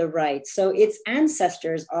here on the right, so its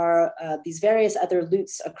ancestors are these various other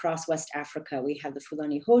lutes across West Africa. We have the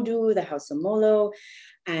Fulani Hodu, the Hausa Molo,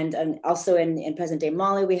 and also in present-day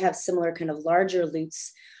Mali, we have similar kind of larger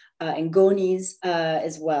lutes and gonis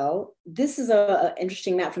as well. This is an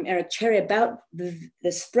interesting map from Eric Cherry about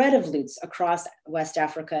the spread of lutes across West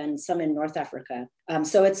Africa and some in North Africa.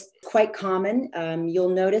 So it's quite common. You'll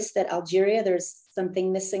notice that Algeria, there's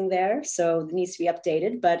something missing there, so it needs to be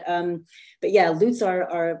updated. But yeah, lutes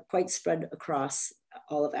are quite spread across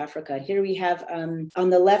all of Africa. Here we have on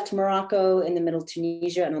the left Morocco, in the middle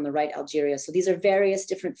Tunisia, and on the right Algeria. So these are various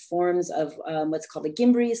different forms of what's called a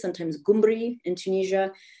gimbri, sometimes gumbri in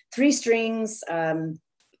Tunisia. 3 strings,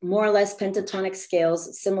 more or less pentatonic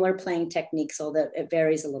scales, similar playing techniques, although it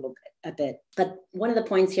varies a bit. But one of the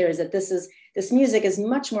points here is that this music is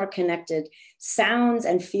much more connected, sounds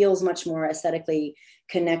and feels much more aesthetically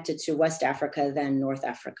connected to West Africa than North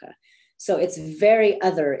Africa. So it's very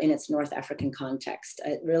other in its North African context.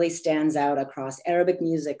 It really stands out across Arabic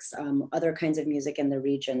musics, other kinds of music in the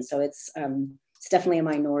region. So it's definitely a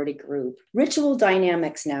minority group. Ritual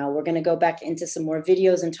dynamics now. We're going to go back into some more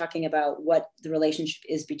videos and talking about what the relationship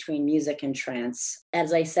is between music and trance.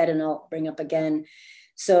 As I said, and I'll bring up again.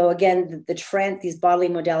 So again, the trance, these bodily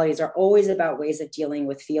modalities are always about ways of dealing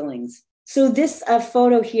with feelings. So this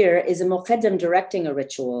photo here is a Muqaddam directing a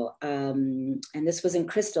ritual, and this was in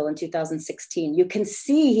Crystal in 2016. You can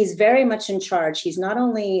see he's very much in charge. He's not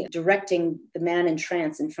only directing the man in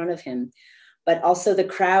trance in front of him, but also the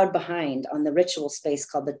crowd behind on the ritual space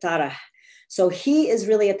called the Tarah. So he is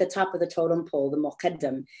really at the top of the totem pole, the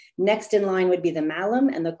Muqaddam. Next in line would be the Malam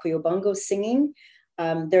and the Kuyobongo singing.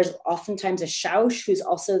 There's oftentimes a Shaush, who's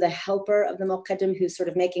also the helper of the Muqaddam, who's sort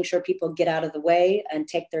of making sure people get out of the way and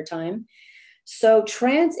take their time. So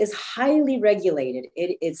trance is highly regulated.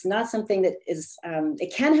 It's not something that is,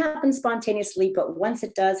 it can happen spontaneously, but once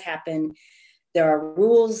it does happen, there are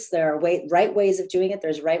rules, there are right ways of doing it.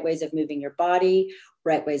 There's right ways of moving your body,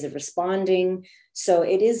 right ways of responding. So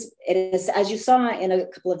it is, as you saw in a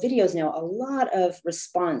couple of videos now, a lot of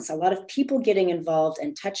response, a lot of people getting involved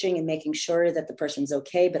and touching and making sure that the person's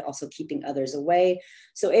okay, but also keeping others away.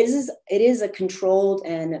 So it is a controlled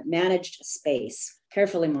and managed space.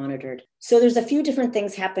 carefully monitored. So there's a few different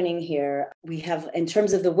things happening here. We have, in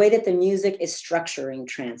terms of the way that the music is structuring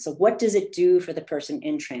trance. So what does it do for the person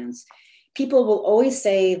in trance? People will always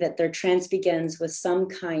say that their trance begins with some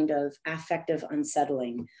kind of affective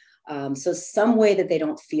unsettling. So some way that they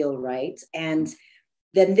don't feel right. And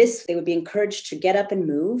then they would be encouraged to get up and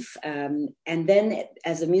move. And then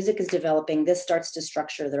as the music is developing, this starts to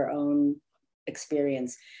structure their own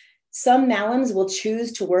experience. Some malams will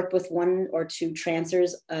choose to work with one or two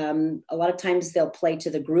trancers. A lot of times they'll play to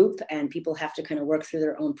the group and people have to kind of work through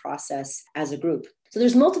their own process as a group. So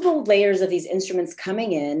there's multiple layers of these instruments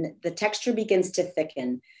coming in. The texture begins to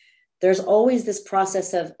thicken. There's always this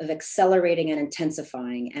process of accelerating and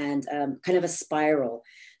intensifying and kind of a spiral.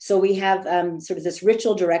 So we have sort of this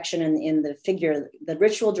ritual direction in the figure. The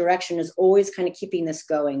ritual direction is always kind of keeping this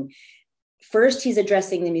going. First, he's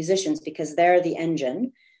addressing the musicians because they're the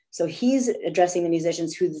engine. So he's addressing the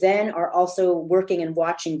musicians who then are also working and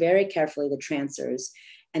watching very carefully the trancers.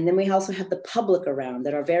 And then we also have the public around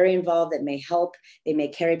that are very involved, that may help. They may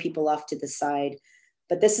carry people off to the side.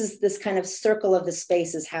 But this kind of circle of the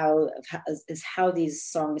space is how these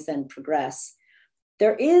songs then progress.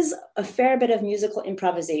 There is a fair bit of musical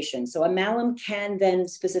improvisation. So a malam can then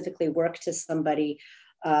specifically work to somebody,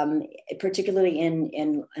 particularly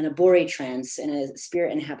in a Bori trance, in a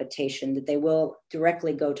spirit inhabitation, that they will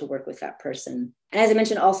directly go to work with that person. And as I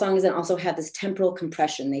mentioned, all songs then also have this temporal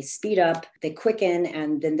compression. They speed up, they quicken,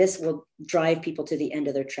 and then this will drive people to the end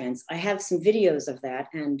of their trance. I have some videos of that,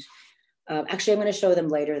 and actually I'm going to show them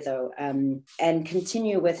later though, and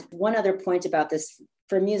continue with one other point about this.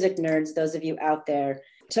 For music nerds, those of you out there,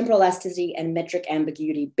 temporal elasticity and metric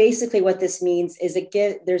ambiguity. Basically what this means is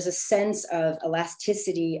there's a sense of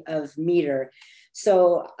elasticity of meter.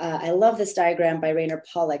 So I love this diagram by Rainer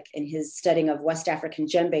Pollock in his studying of West African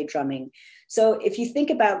djembe drumming. So if you think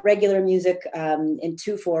about regular music in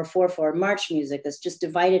 2/4, 4/4 march music that's just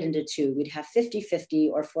divided into two, we'd have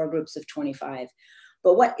 50-50 or 4 groups of 25.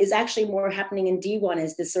 But what is actually more happening in D1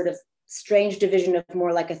 is this sort of strange division of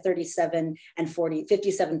more like a 37 and 40,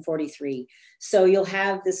 57-43. So you'll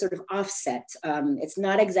have this sort of offset. It's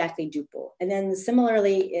not exactly duple. And then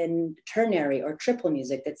similarly in ternary or triple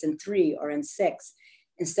music that's in 3 or in 6,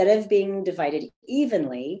 instead of being divided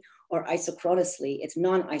evenly or isochronously, it's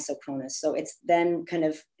non-isochronous. So it's then kind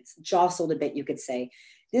of, it's jostled a bit, you could say.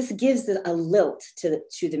 This gives a lilt to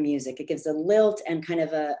the music. It gives a lilt and kind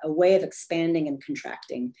of a way of expanding and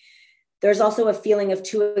contracting. There's also a feeling of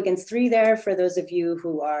 2 against 3 there for those of you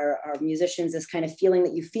who are musicians, this kind of feeling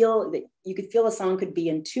that you could feel a song could be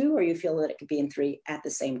in 2 or you feel that it could be in 3 at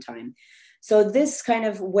the same time. So this kind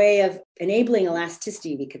of way of enabling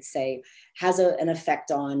elasticity, we could say, has an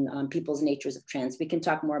effect on people's natures of trance. We can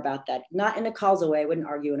talk more about that, not in a causal way, I wouldn't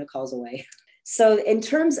argue in a causal way. So in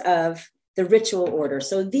terms of the ritual order.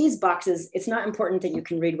 So these boxes, it's not important that you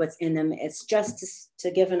can read what's in them. It's just to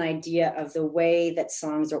give an idea of the way that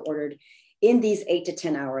songs are ordered in these 8 to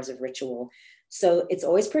 10 hours of ritual. So it's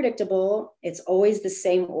always predictable. It's always the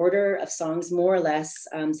same order of songs, more or less.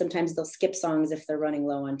 Sometimes they'll skip songs if they're running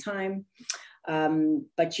low on time.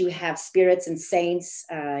 But you have spirits and saints.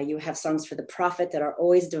 You have songs for the prophet that are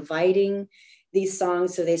always dividing these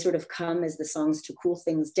songs. So they sort of come as the songs to cool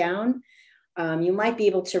things down. You might be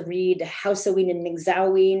able to read Hausawin and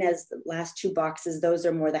Migzawin as the last 2 boxes. Those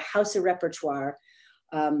are more the Hausa repertoire.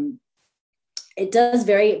 It does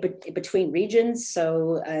vary between regions.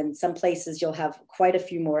 So in some places you'll have quite a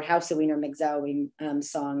few more Hausawin or Migzawin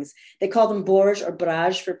songs. They call them Borj or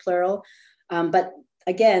Braj for plural. But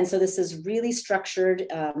again, so this is really structured,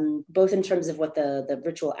 both in terms of what the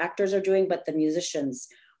ritual actors are doing, but the musicians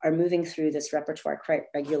are moving through this repertoire quite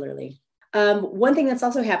regularly. One thing that's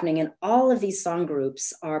also happening in all of these song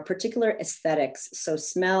groups are particular aesthetics. So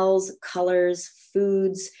smells, colors,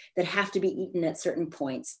 foods that have to be eaten at certain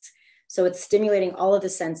points. So it's stimulating all of the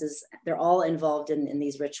senses. They're all involved in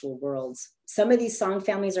these ritual worlds. Some of these song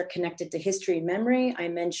families are connected to history and memory. I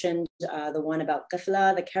mentioned the one about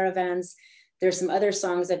Qafla, the caravans. There's some other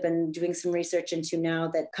songs I've been doing some research into now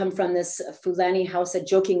that come from this Fulani Hausa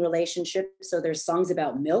joking relationship. So there's songs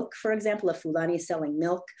about milk, for example, a Fulani selling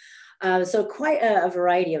milk. So quite a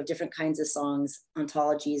variety of different kinds of songs,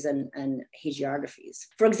 ontologies, and hagiographies.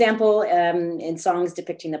 For example, in songs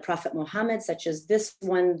depicting the Prophet Muhammad, such as this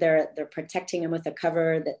one, they're protecting him with a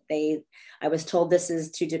cover that I was told this is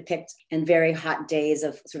to depict in very hot days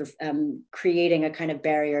of sort of creating a kind of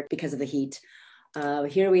barrier because of the heat.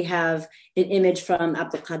 Here we have an image from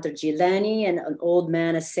Abdul Qadir Jilani, an old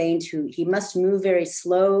man, a saint who he must move very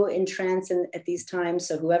slow in trance at these times.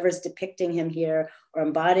 So whoever's depicting him here or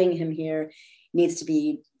embodying him here needs to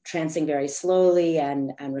be trancing very slowly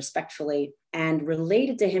and respectfully. And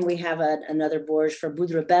related to him, we have another Borj for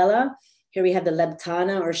Budrabella. Here we have the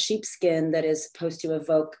Lebtana, or sheepskin, that is supposed to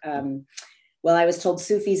evoke, well, I was told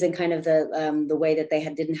Sufis in kind of the way that they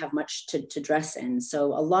didn't have much to dress in.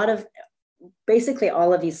 So a lot of, basically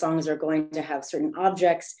all of these songs are going to have certain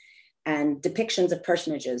objects and depictions of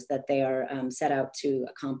personages that they are set out to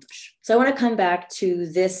accomplish. So I want to come back to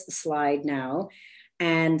this slide now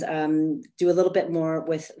and do a little bit more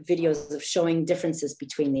with videos of showing differences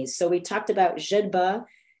between these. So we talked about Jedba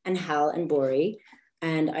and Hal and Bori,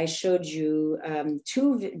 and I showed you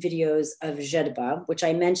two videos of Jedba, which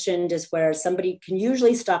I mentioned is where somebody can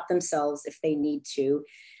usually stop themselves if they need to.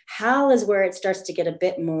 Hal is where it starts to get a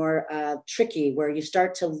bit more tricky, where you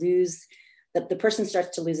start to lose, the person starts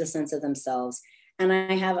to lose a sense of themselves. And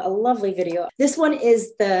I have a lovely video. This one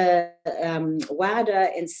is the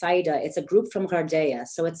Wada in Saida. It's a group from Ghardeya.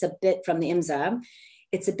 So it's a bit from the Imza.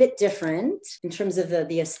 It's a bit different in terms of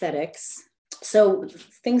the aesthetics. So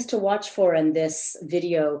things to watch for in this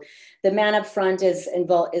video. The man up front is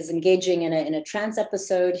engaging in a trance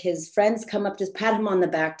episode. His friends come up to pat him on the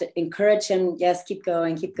back to encourage him. Yes, keep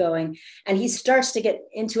going, keep going. And he starts to get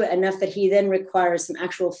into it enough that he then requires some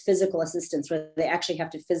actual physical assistance, where they actually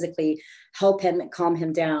have to physically help him, calm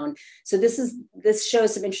him down. So this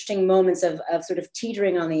shows some interesting moments of sort of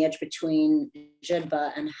teetering on the edge between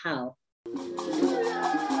Jedba and Hal.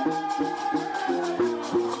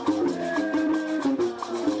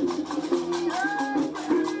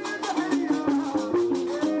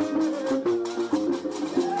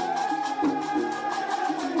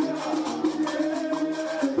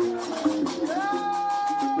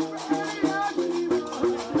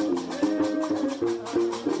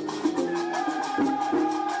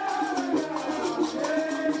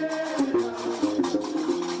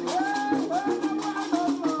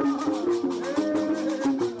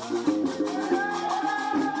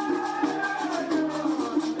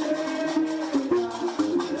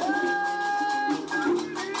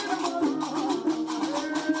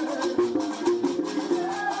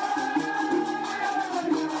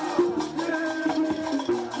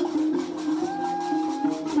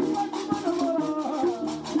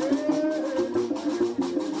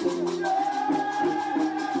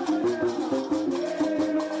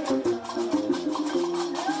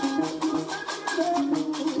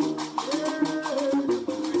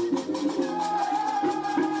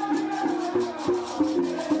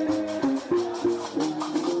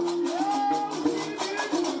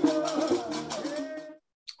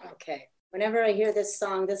 Whenever I hear this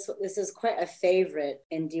song, this is quite a favorite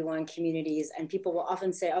in Diwan communities, and people will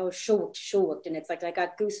often say, "Oh, showuk," and it's like I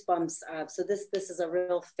got goosebumps. So this is a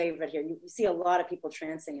real favorite here. You see a lot of people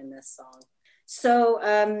trancing in this song. So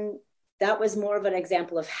that was more of an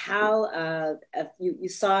example of how you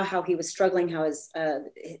saw how he was struggling, how his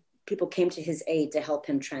people came to his aid to help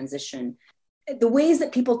him transition. The ways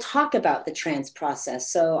that people talk about the trance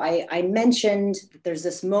process. So I mentioned there's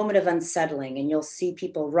this moment of unsettling, and you'll see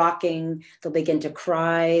people rocking, they'll begin to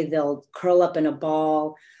cry, they'll curl up in a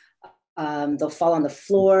ball, they'll fall on the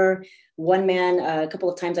floor. One man, a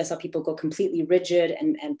couple of times I saw people go completely rigid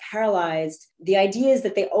and paralyzed. The idea is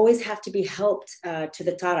that they always have to be helped to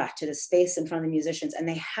the tarah, to the space in front of the musicians, and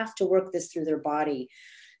they have to work this through their body.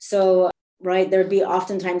 So, right, there'd be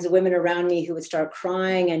oftentimes the women around me who would start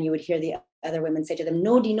crying, and you would hear the other women say to them,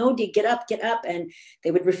 Nodi, get up. And they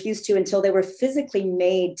would refuse to until they were physically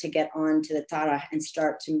made to get on to the tarah and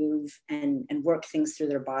start to move and work things through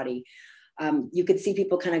their body. You could see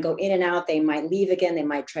people kind of go in and out. They might leave again. They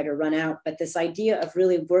might try to run out. But this idea of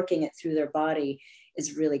really working it through their body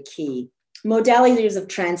is really key. Modalities of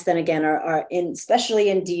trance, then again, are especially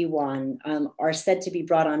in Diwan, are said to be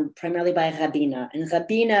brought on primarily by Rabina. And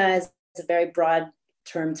Rabina is a very broad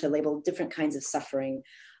term to label different kinds of suffering.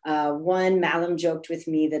 One Malam joked with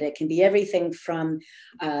me that it can be everything from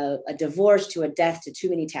a divorce to a death to too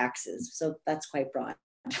many taxes. So that's quite broad.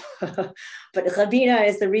 But Rabina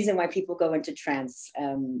is the reason why people go into trance.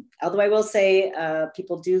 Although I will say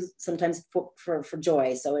people do sometimes for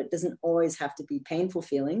joy. So it doesn't always have to be painful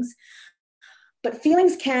feelings. But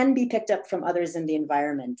feelings can be picked up from others in the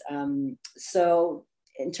environment. So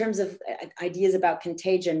in terms of ideas about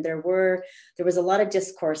contagion, there was a lot of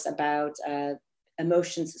discourse about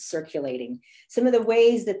emotions circulating. Some of the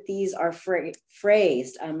ways that these are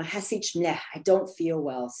phrased, I don't feel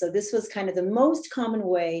well. So this was kind of the most common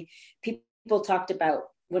way people talked about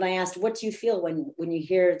when I asked, what do you feel when you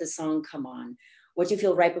hear the song come on? What do you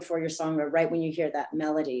feel right before your song or right when you hear that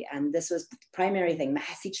melody? And this was the primary thing, and I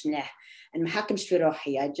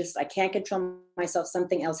can't control myself,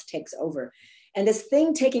 something else takes over. And this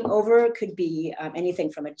thing taking over could be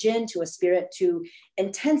anything from a jinn to a spirit to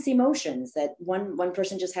intense emotions that one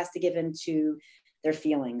person just has to give into their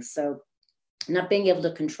feelings. So not being able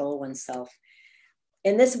to control oneself.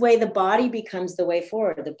 In this way, the body becomes the way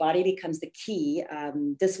forward. The body becomes the key.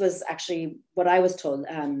 This was actually what I was told.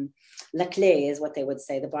 La clé is what they would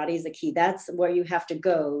say. The body is the key. That's where you have to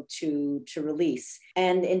go to release.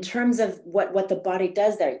 And in terms of what the body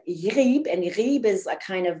does there, yirib, and yirib is a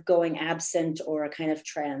kind of going absent or a kind of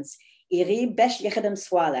trance. Yirib besh yechadam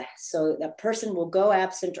swaleh. So the person will go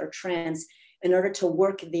absent or trance in order to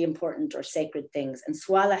work the important or sacred things. And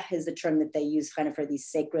swaleh is the term that they use kind of for these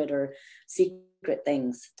sacred or secret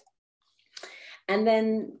things. And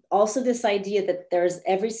then also this idea that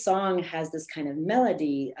every song has this kind of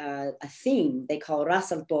melody, a theme they call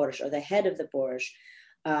Ras al Borj, or the head of the Borj.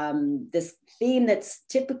 This theme that's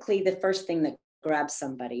typically the first thing that grabs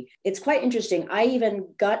somebody. It's quite interesting. I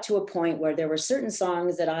even got to a point where there were certain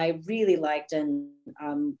songs that I really liked and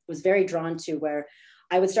was very drawn to, where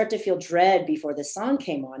I would start to feel dread before the song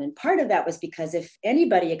came on. And part of that was because if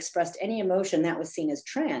anybody expressed any emotion, that was seen as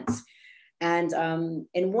trance. And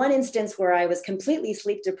in one instance where I was completely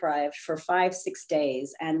sleep deprived for 5-6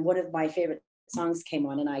 days, and one of my favorite songs came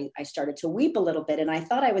on, and I started to weep a little bit, and I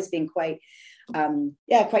thought I was being quite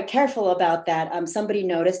careful about that. Somebody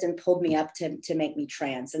noticed and pulled me up to make me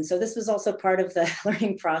trance. And so this was also part of the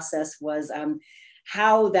learning process, was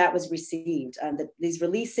how that was received. That these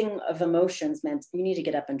releasing of emotions meant you need to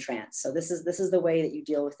get up and trance. So this is the way that you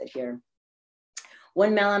deal with it here.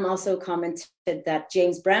 One Malam also commented that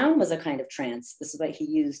James Brown was a kind of trance. This is what he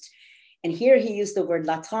used. And here he used the word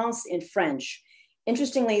la transe in French.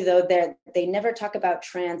 Interestingly, though, they never talk about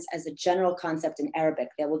trance as a general concept in Arabic.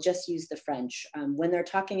 They will just use the French. When they're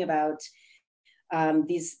talking about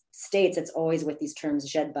these states, it's always with these terms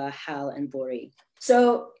jedba, hal, and bori.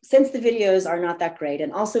 So since the videos are not that great,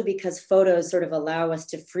 and also because photos sort of allow us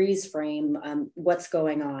to freeze frame what's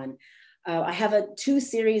going on, I have two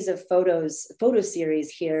series of photo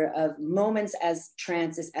series here of moments as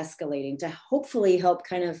trance is escalating to hopefully help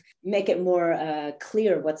kind of make it more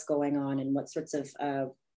clear what's going on and what sorts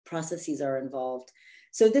of processes are involved.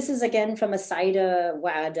 So this is again from a Saida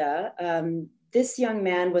Wa'ada. This young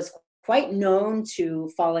man was quite known to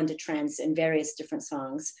fall into trance in various different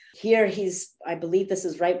songs. Here I believe this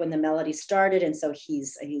is right when the melody started, and so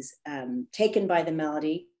he's taken by the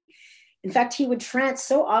melody. In fact, he would trance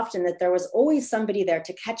so often that there was always somebody there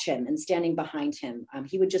to catch him and standing behind him.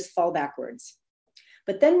 He would just fall backwards.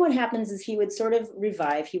 But then what happens is he would sort of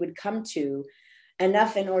revive, he would come to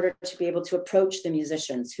enough in order to be able to approach the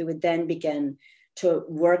musicians, who would then begin to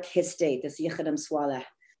work his state, this yichadam swaleh.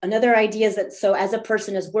 Another idea is that, so as a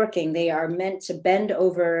person is working, they are meant to bend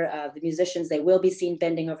over the musicians. They will be seen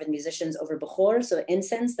bending over the musicians over Bechor, so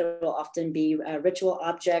incense. There will often be ritual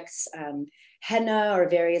objects, henna or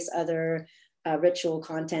various other ritual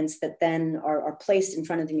contents that then are placed in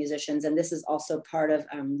front of the musicians. And this is also part of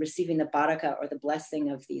receiving the baraka, or the blessing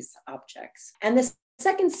of these objects. And this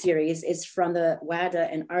second series is from the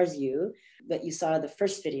Wada and Arzu that you saw the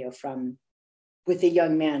first video from, with the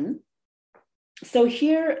young men. So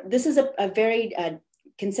here, this is a very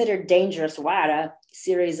considered dangerous Wada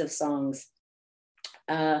series of songs.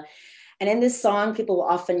 And in this song, people will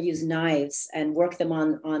often use knives and work them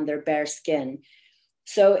on their bare skin.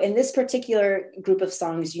 So in this particular group of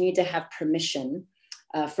songs, you need to have permission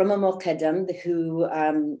from a muqaddam who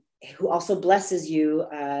also blesses you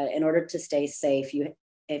in order to stay safe.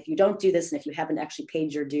 If you don't do this, and if you haven't actually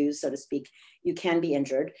paid your dues, so to speak, you can be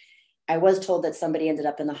injured. I was told that somebody ended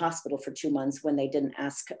up in the hospital for 2 months when they didn't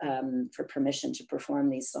ask for permission to perform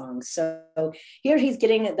these songs. So here he's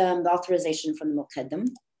getting the authorization from the muqaddam.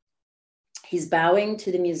 He's bowing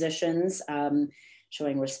to the musicians,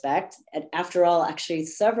 showing respect. And after all, actually,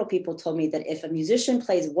 several people told me that if a musician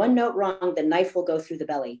plays one note wrong, the knife will go through the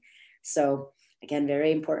belly. So again,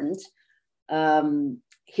 very important.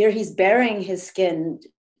 Here he's baring his skin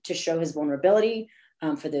to show his vulnerability.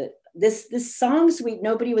 For this song suite,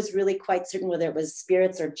 nobody was really quite certain whether it was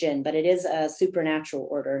spirits or jinn, but it is a supernatural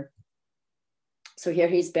order. So here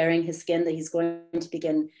he's baring his skin, that he's going to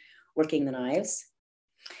begin working the knives.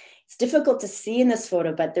 It's difficult to see in this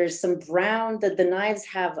photo, but there's some brown, the knives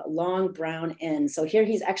have long brown ends. So here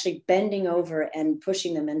he's actually bending over and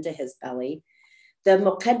pushing them into his belly. The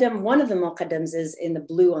muqaddam, one of the muqaddams is in the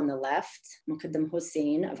blue on the left, Muqaddam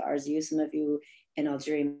Hussein of Arzu. Some of you in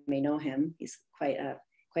Algeria may know him. He's quite a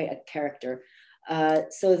character.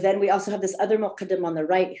 So then we also have this other muqaddam on the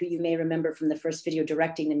right, who you may remember from the first video,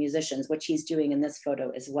 directing the musicians, which he's doing in this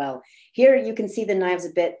photo as well. Here you can see the knives a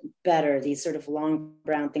bit better, these sort of long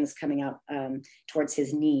brown things coming out towards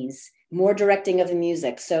his knees. more directing of the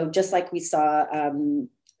music. So just like we saw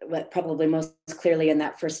what probably most clearly in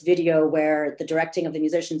that first video, where the directing of the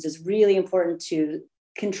musicians is really important to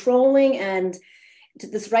controlling and to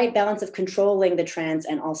this right balance of controlling the trance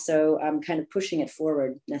and also kind of pushing it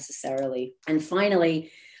forward necessarily. And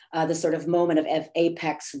finally, the sort of moment of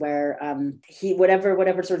apex where he,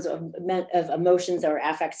 whatever sorts of emotions or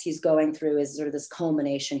affects he's going through is sort of this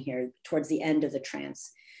culmination here towards the end of the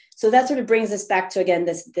trance. So that sort of brings us back to, again,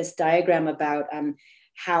 this diagram about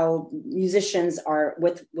how musicians are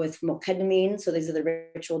with muqaddimin, so these are the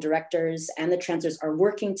ritual directors, and the trancers are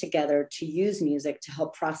working together to use music to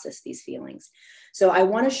help process these feelings. So I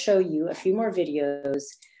want to show you a few more videos.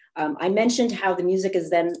 I mentioned how the music is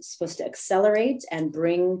then supposed to accelerate and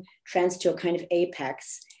bring trance to a kind of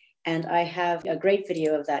apex. And I have a great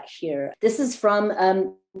video of that here. This is from,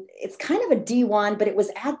 it's kind of a diwan, but it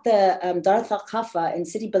was at the Dar al-Thaqafa in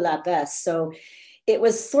Sidi Bel Abbas. So it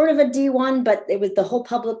was sort of a diwan, but it was the whole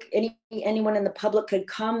public, anyone in the public could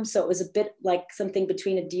come. So it was a bit like something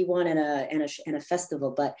between a diwan and a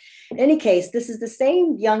festival. But in any case, this is the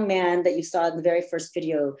same young man that you saw in the very first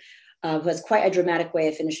video, who has quite a dramatic way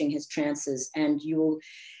of finishing his trances. And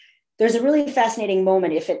there's a really fascinating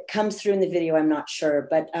moment. If it comes through in the video, I'm not sure,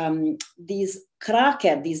 but these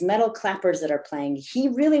karakeb, these metal clappers that are playing, he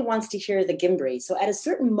really wants to hear the gimbri. So at a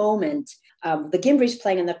certain moment, the gimbri is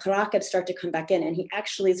playing and the karakeb start to come back in, and he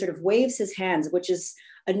actually sort of waves his hands, which is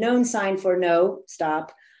a known sign for no,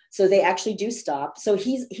 stop. So they actually do stop. So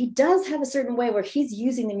he does have a certain way where he's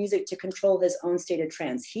using the music to control his own state of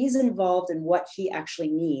trance. He's involved in what he actually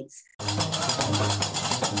needs.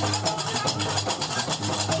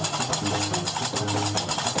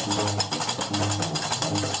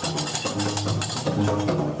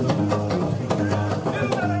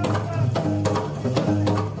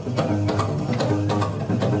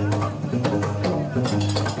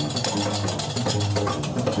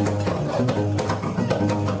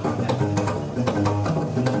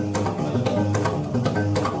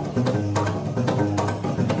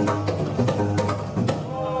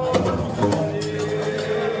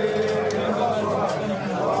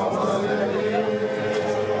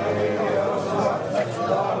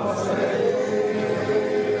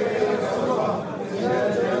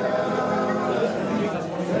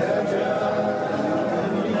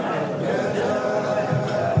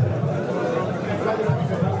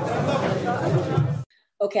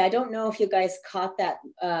 Okay, I don't know if you guys caught that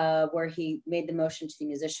where he made the motion to the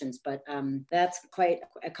musicians, but that's quite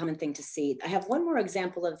a common thing to see. I have one more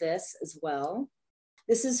example of this as well.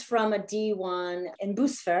 This is from a diwan in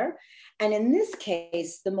Busfer. And in this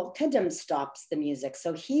case, the muqaddam stops the music.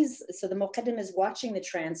 So the muqaddam is watching the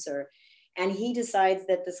trancer, and he decides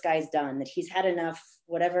that this guy's done, that he's had enough,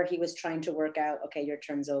 whatever he was trying to work out. Okay, your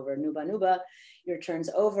turn's over. Nuba, nuba, your turn's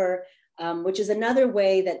over. Which is another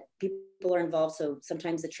way that people are involved. So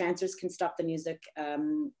sometimes the trancers can stop the music,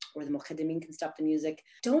 or the muqaddimin can stop the music.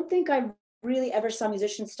 Don't think I really ever saw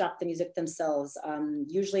musicians stop the music themselves.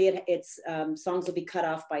 Usually it's songs will be cut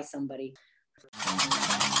off by somebody.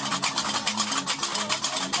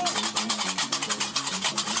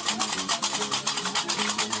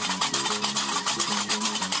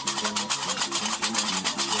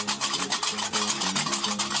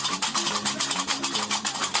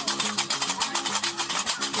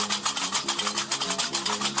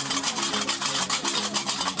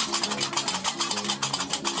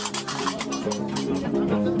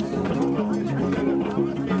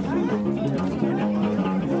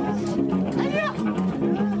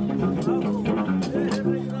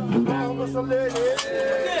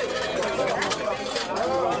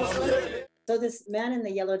 So this man in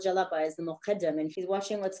the yellow jalaba is the muqaddam, and he's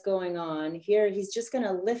watching what's going on. Here, he's just going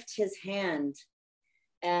to lift his hand,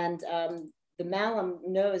 and the malam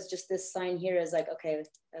knows just this sign here is like, okay,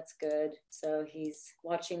 that's good. So he's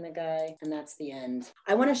watching the guy, and that's the end.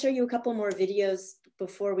 I want to show you a couple more videos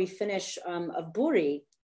before we finish of Buri.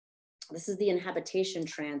 This is the inhabitation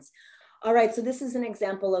trance. All right, so this is an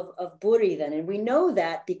example of Buri then, and we know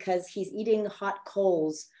that because he's eating hot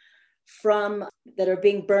coals that are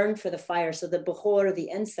being burned for the fire. So the bukhor, the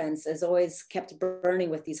incense, is always kept burning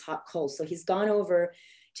with these hot coals. So he's gone over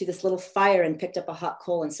to this little fire and picked up a hot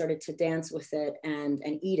coal and started to dance with it and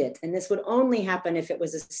eat it. And this would only happen if it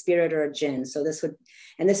was a spirit or a jinn. So this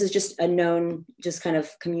is just a known, just kind of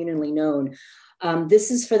communally known.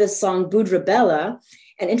 This is for the song Budra Bella.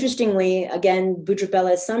 And interestingly, again, Budra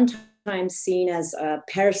Bella is sometimes seen as a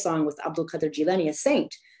pair song with Abdul Qadir Jilani, a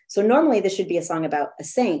saint. So normally this should be a song about a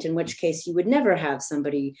saint, in which case you would never have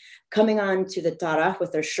somebody coming on to the tarah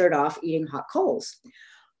with their shirt off eating hot coals.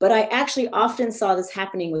 But I actually often saw this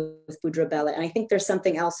happening with Boudre Bella. And I think there's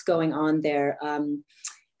something else going on there.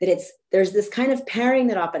 There's this kind of pairing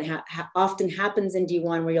that often happens in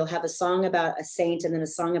Diwan, where you'll have a song about a saint and then a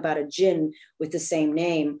song about a jinn with the same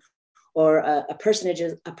name, or a personage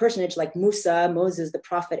like Musa, Moses, the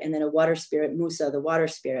prophet, and then a water spirit, Musa, the water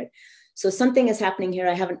spirit. So something is happening here.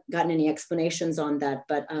 I haven't gotten any explanations on that,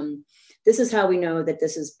 but this is how we know that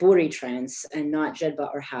this is Bouri trance and not Jedba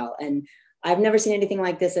or Hal. And I've never seen anything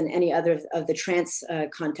like this in any other of the trance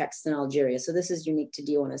contexts in Algeria. So this is unique to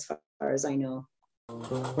Diwan as far as I know.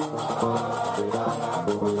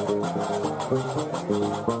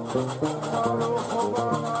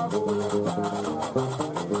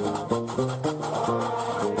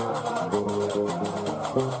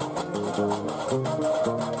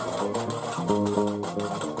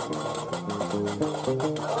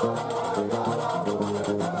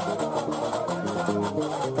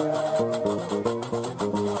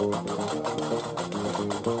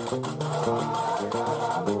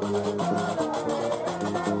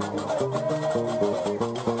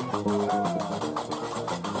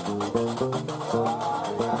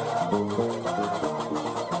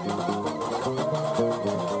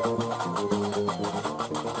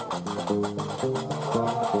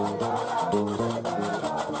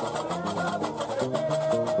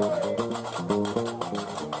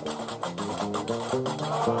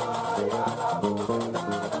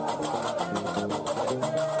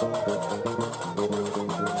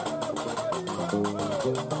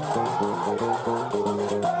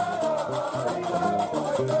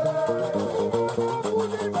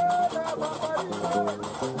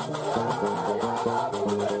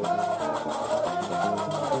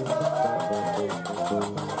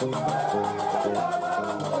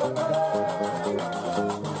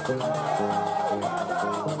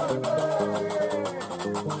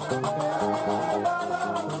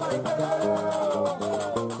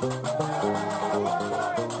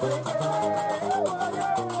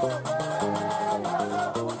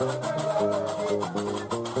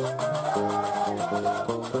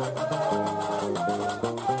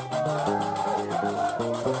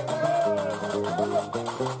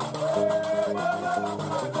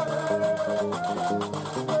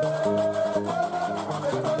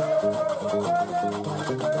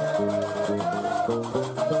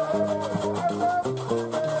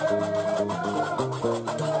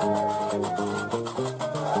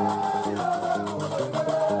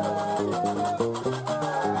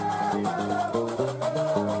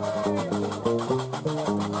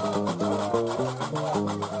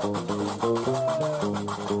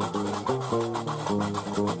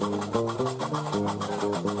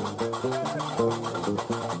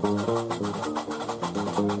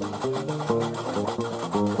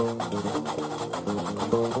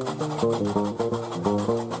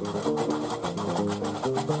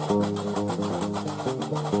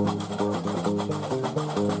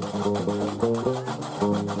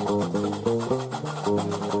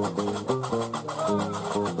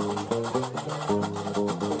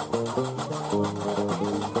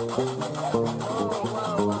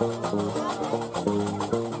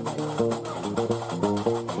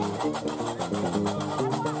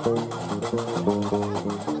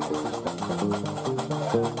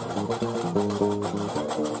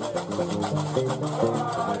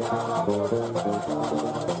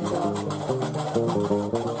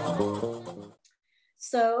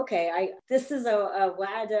 So, okay, this is a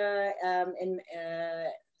wada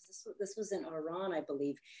this was in Oran, I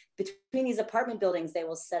believe. Between these apartment buildings, they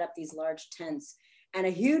will set up these large tents and a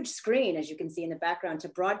huge screen, as you can see in the background, to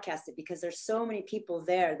broadcast it, because there's so many people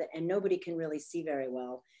there and nobody can really see very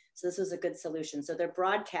well. So this was a good solution. So they're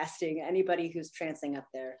broadcasting anybody who's trancing up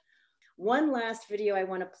there. One last video I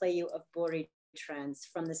want to play you of Bouri trance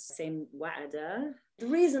from the same wada. The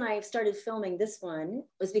reason I started filming this one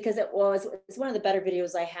was because it's one of the better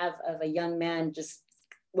videos I have of a young man just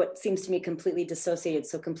what seems to me completely dissociated,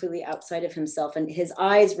 so completely outside of himself. And his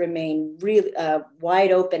eyes remain really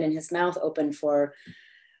wide open and his mouth open for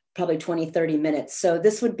probably 20, 30 minutes. So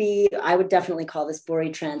this would be, I would definitely call this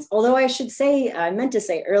Bouri trance. Although I should say, I meant to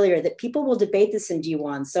say earlier that people will debate this in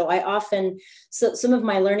Diwan. So some of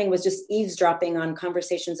my learning was just eavesdropping on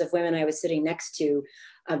conversations of women I was sitting next to,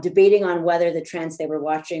 debating on whether the trance they were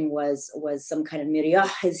watching was some kind of miriyah.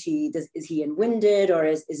 Is he unwinded, or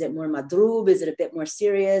is it more madrub? Is it a bit more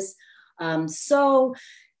serious? So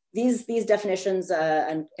these definitions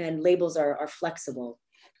and labels are flexible.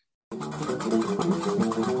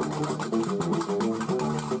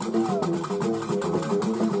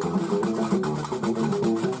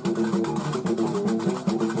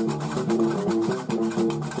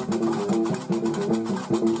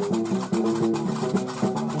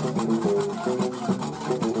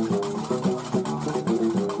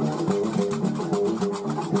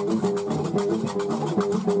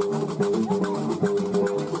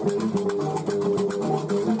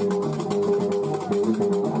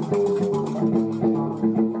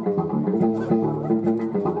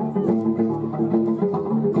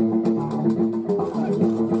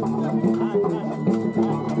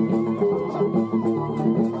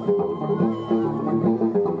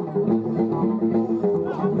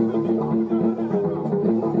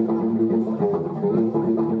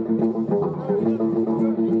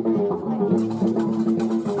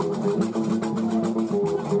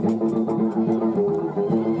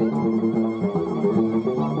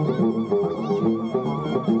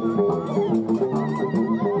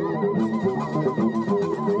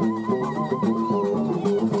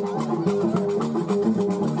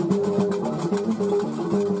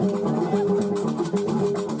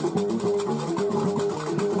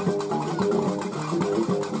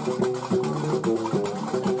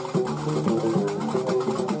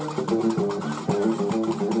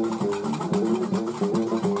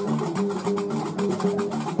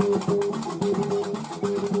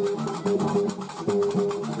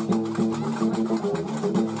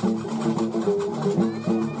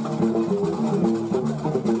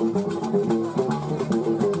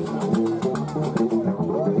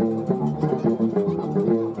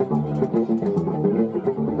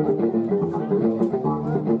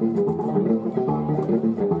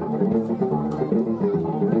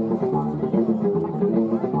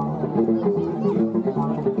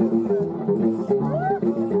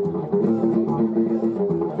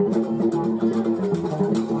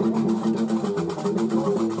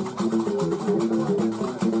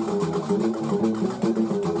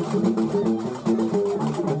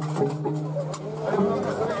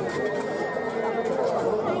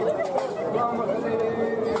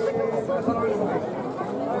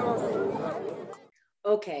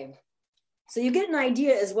 Okay, so you get an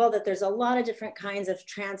idea as well that there's a lot of different kinds of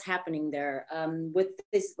trance happening there. With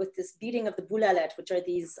this beating of the bulalet, which are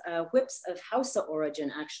these whips of Hausa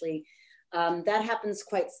origin, actually, that happens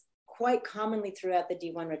quite commonly throughout the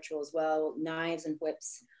Diwan ritual as well. Knives and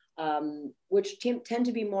whips, which tend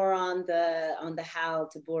to be more on the Hal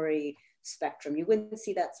Tabori spectrum. You wouldn't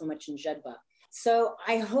see that so much in Jedwa. So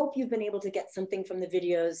I hope you've been able to get something from the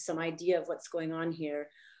videos, some idea of what's going on here.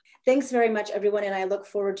 Thanks very much, everyone, and I look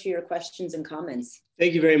forward to your questions and comments.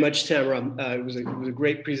 Thank you very much, Tamara. It was a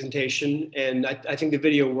great presentation, and I think the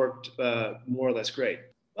video worked more or less great.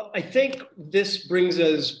 Well, I think this brings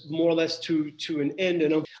us more or less to an end,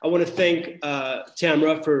 and I want to thank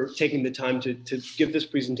Tamara for taking the time to give this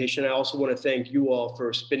presentation. I also want to thank you all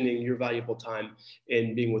for spending your valuable time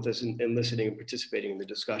in being with us and listening and participating in the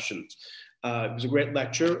discussion. It was a great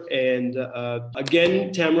lecture, and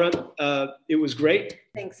again, Tamara, it was great.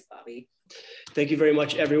 Thanks, Bobby. Thank you very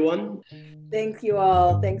much, everyone. Thank you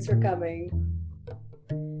all. Thanks for coming.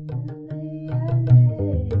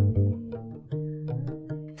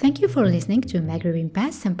 Thank you for listening to Maghreb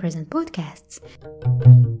Past and Present podcasts.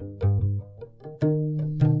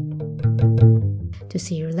 To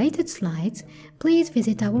see related slides, please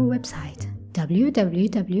visit our website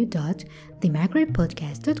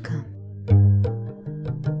www.themaghrebpodcast.com.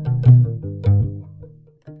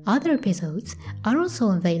 Other episodes are also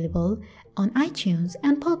available on iTunes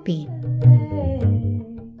and Podbean.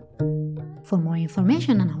 For more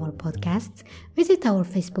information on our podcasts, visit our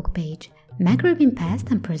Facebook page, Maghreb in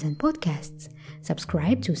Past and Present Podcasts.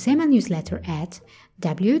 Subscribe to SEMA newsletter at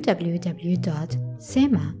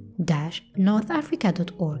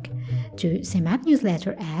www.sema-northafrica.org, to SEMAT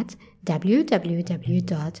newsletter at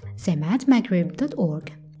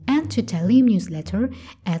www.sematmaghreb.org, and to Talim newsletter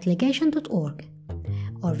at legation.org.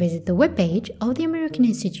 Or visit the webpage of the American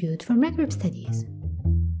Institute for Maghreb Studies.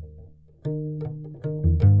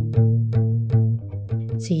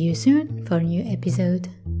 See you soon for a new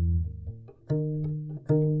episode.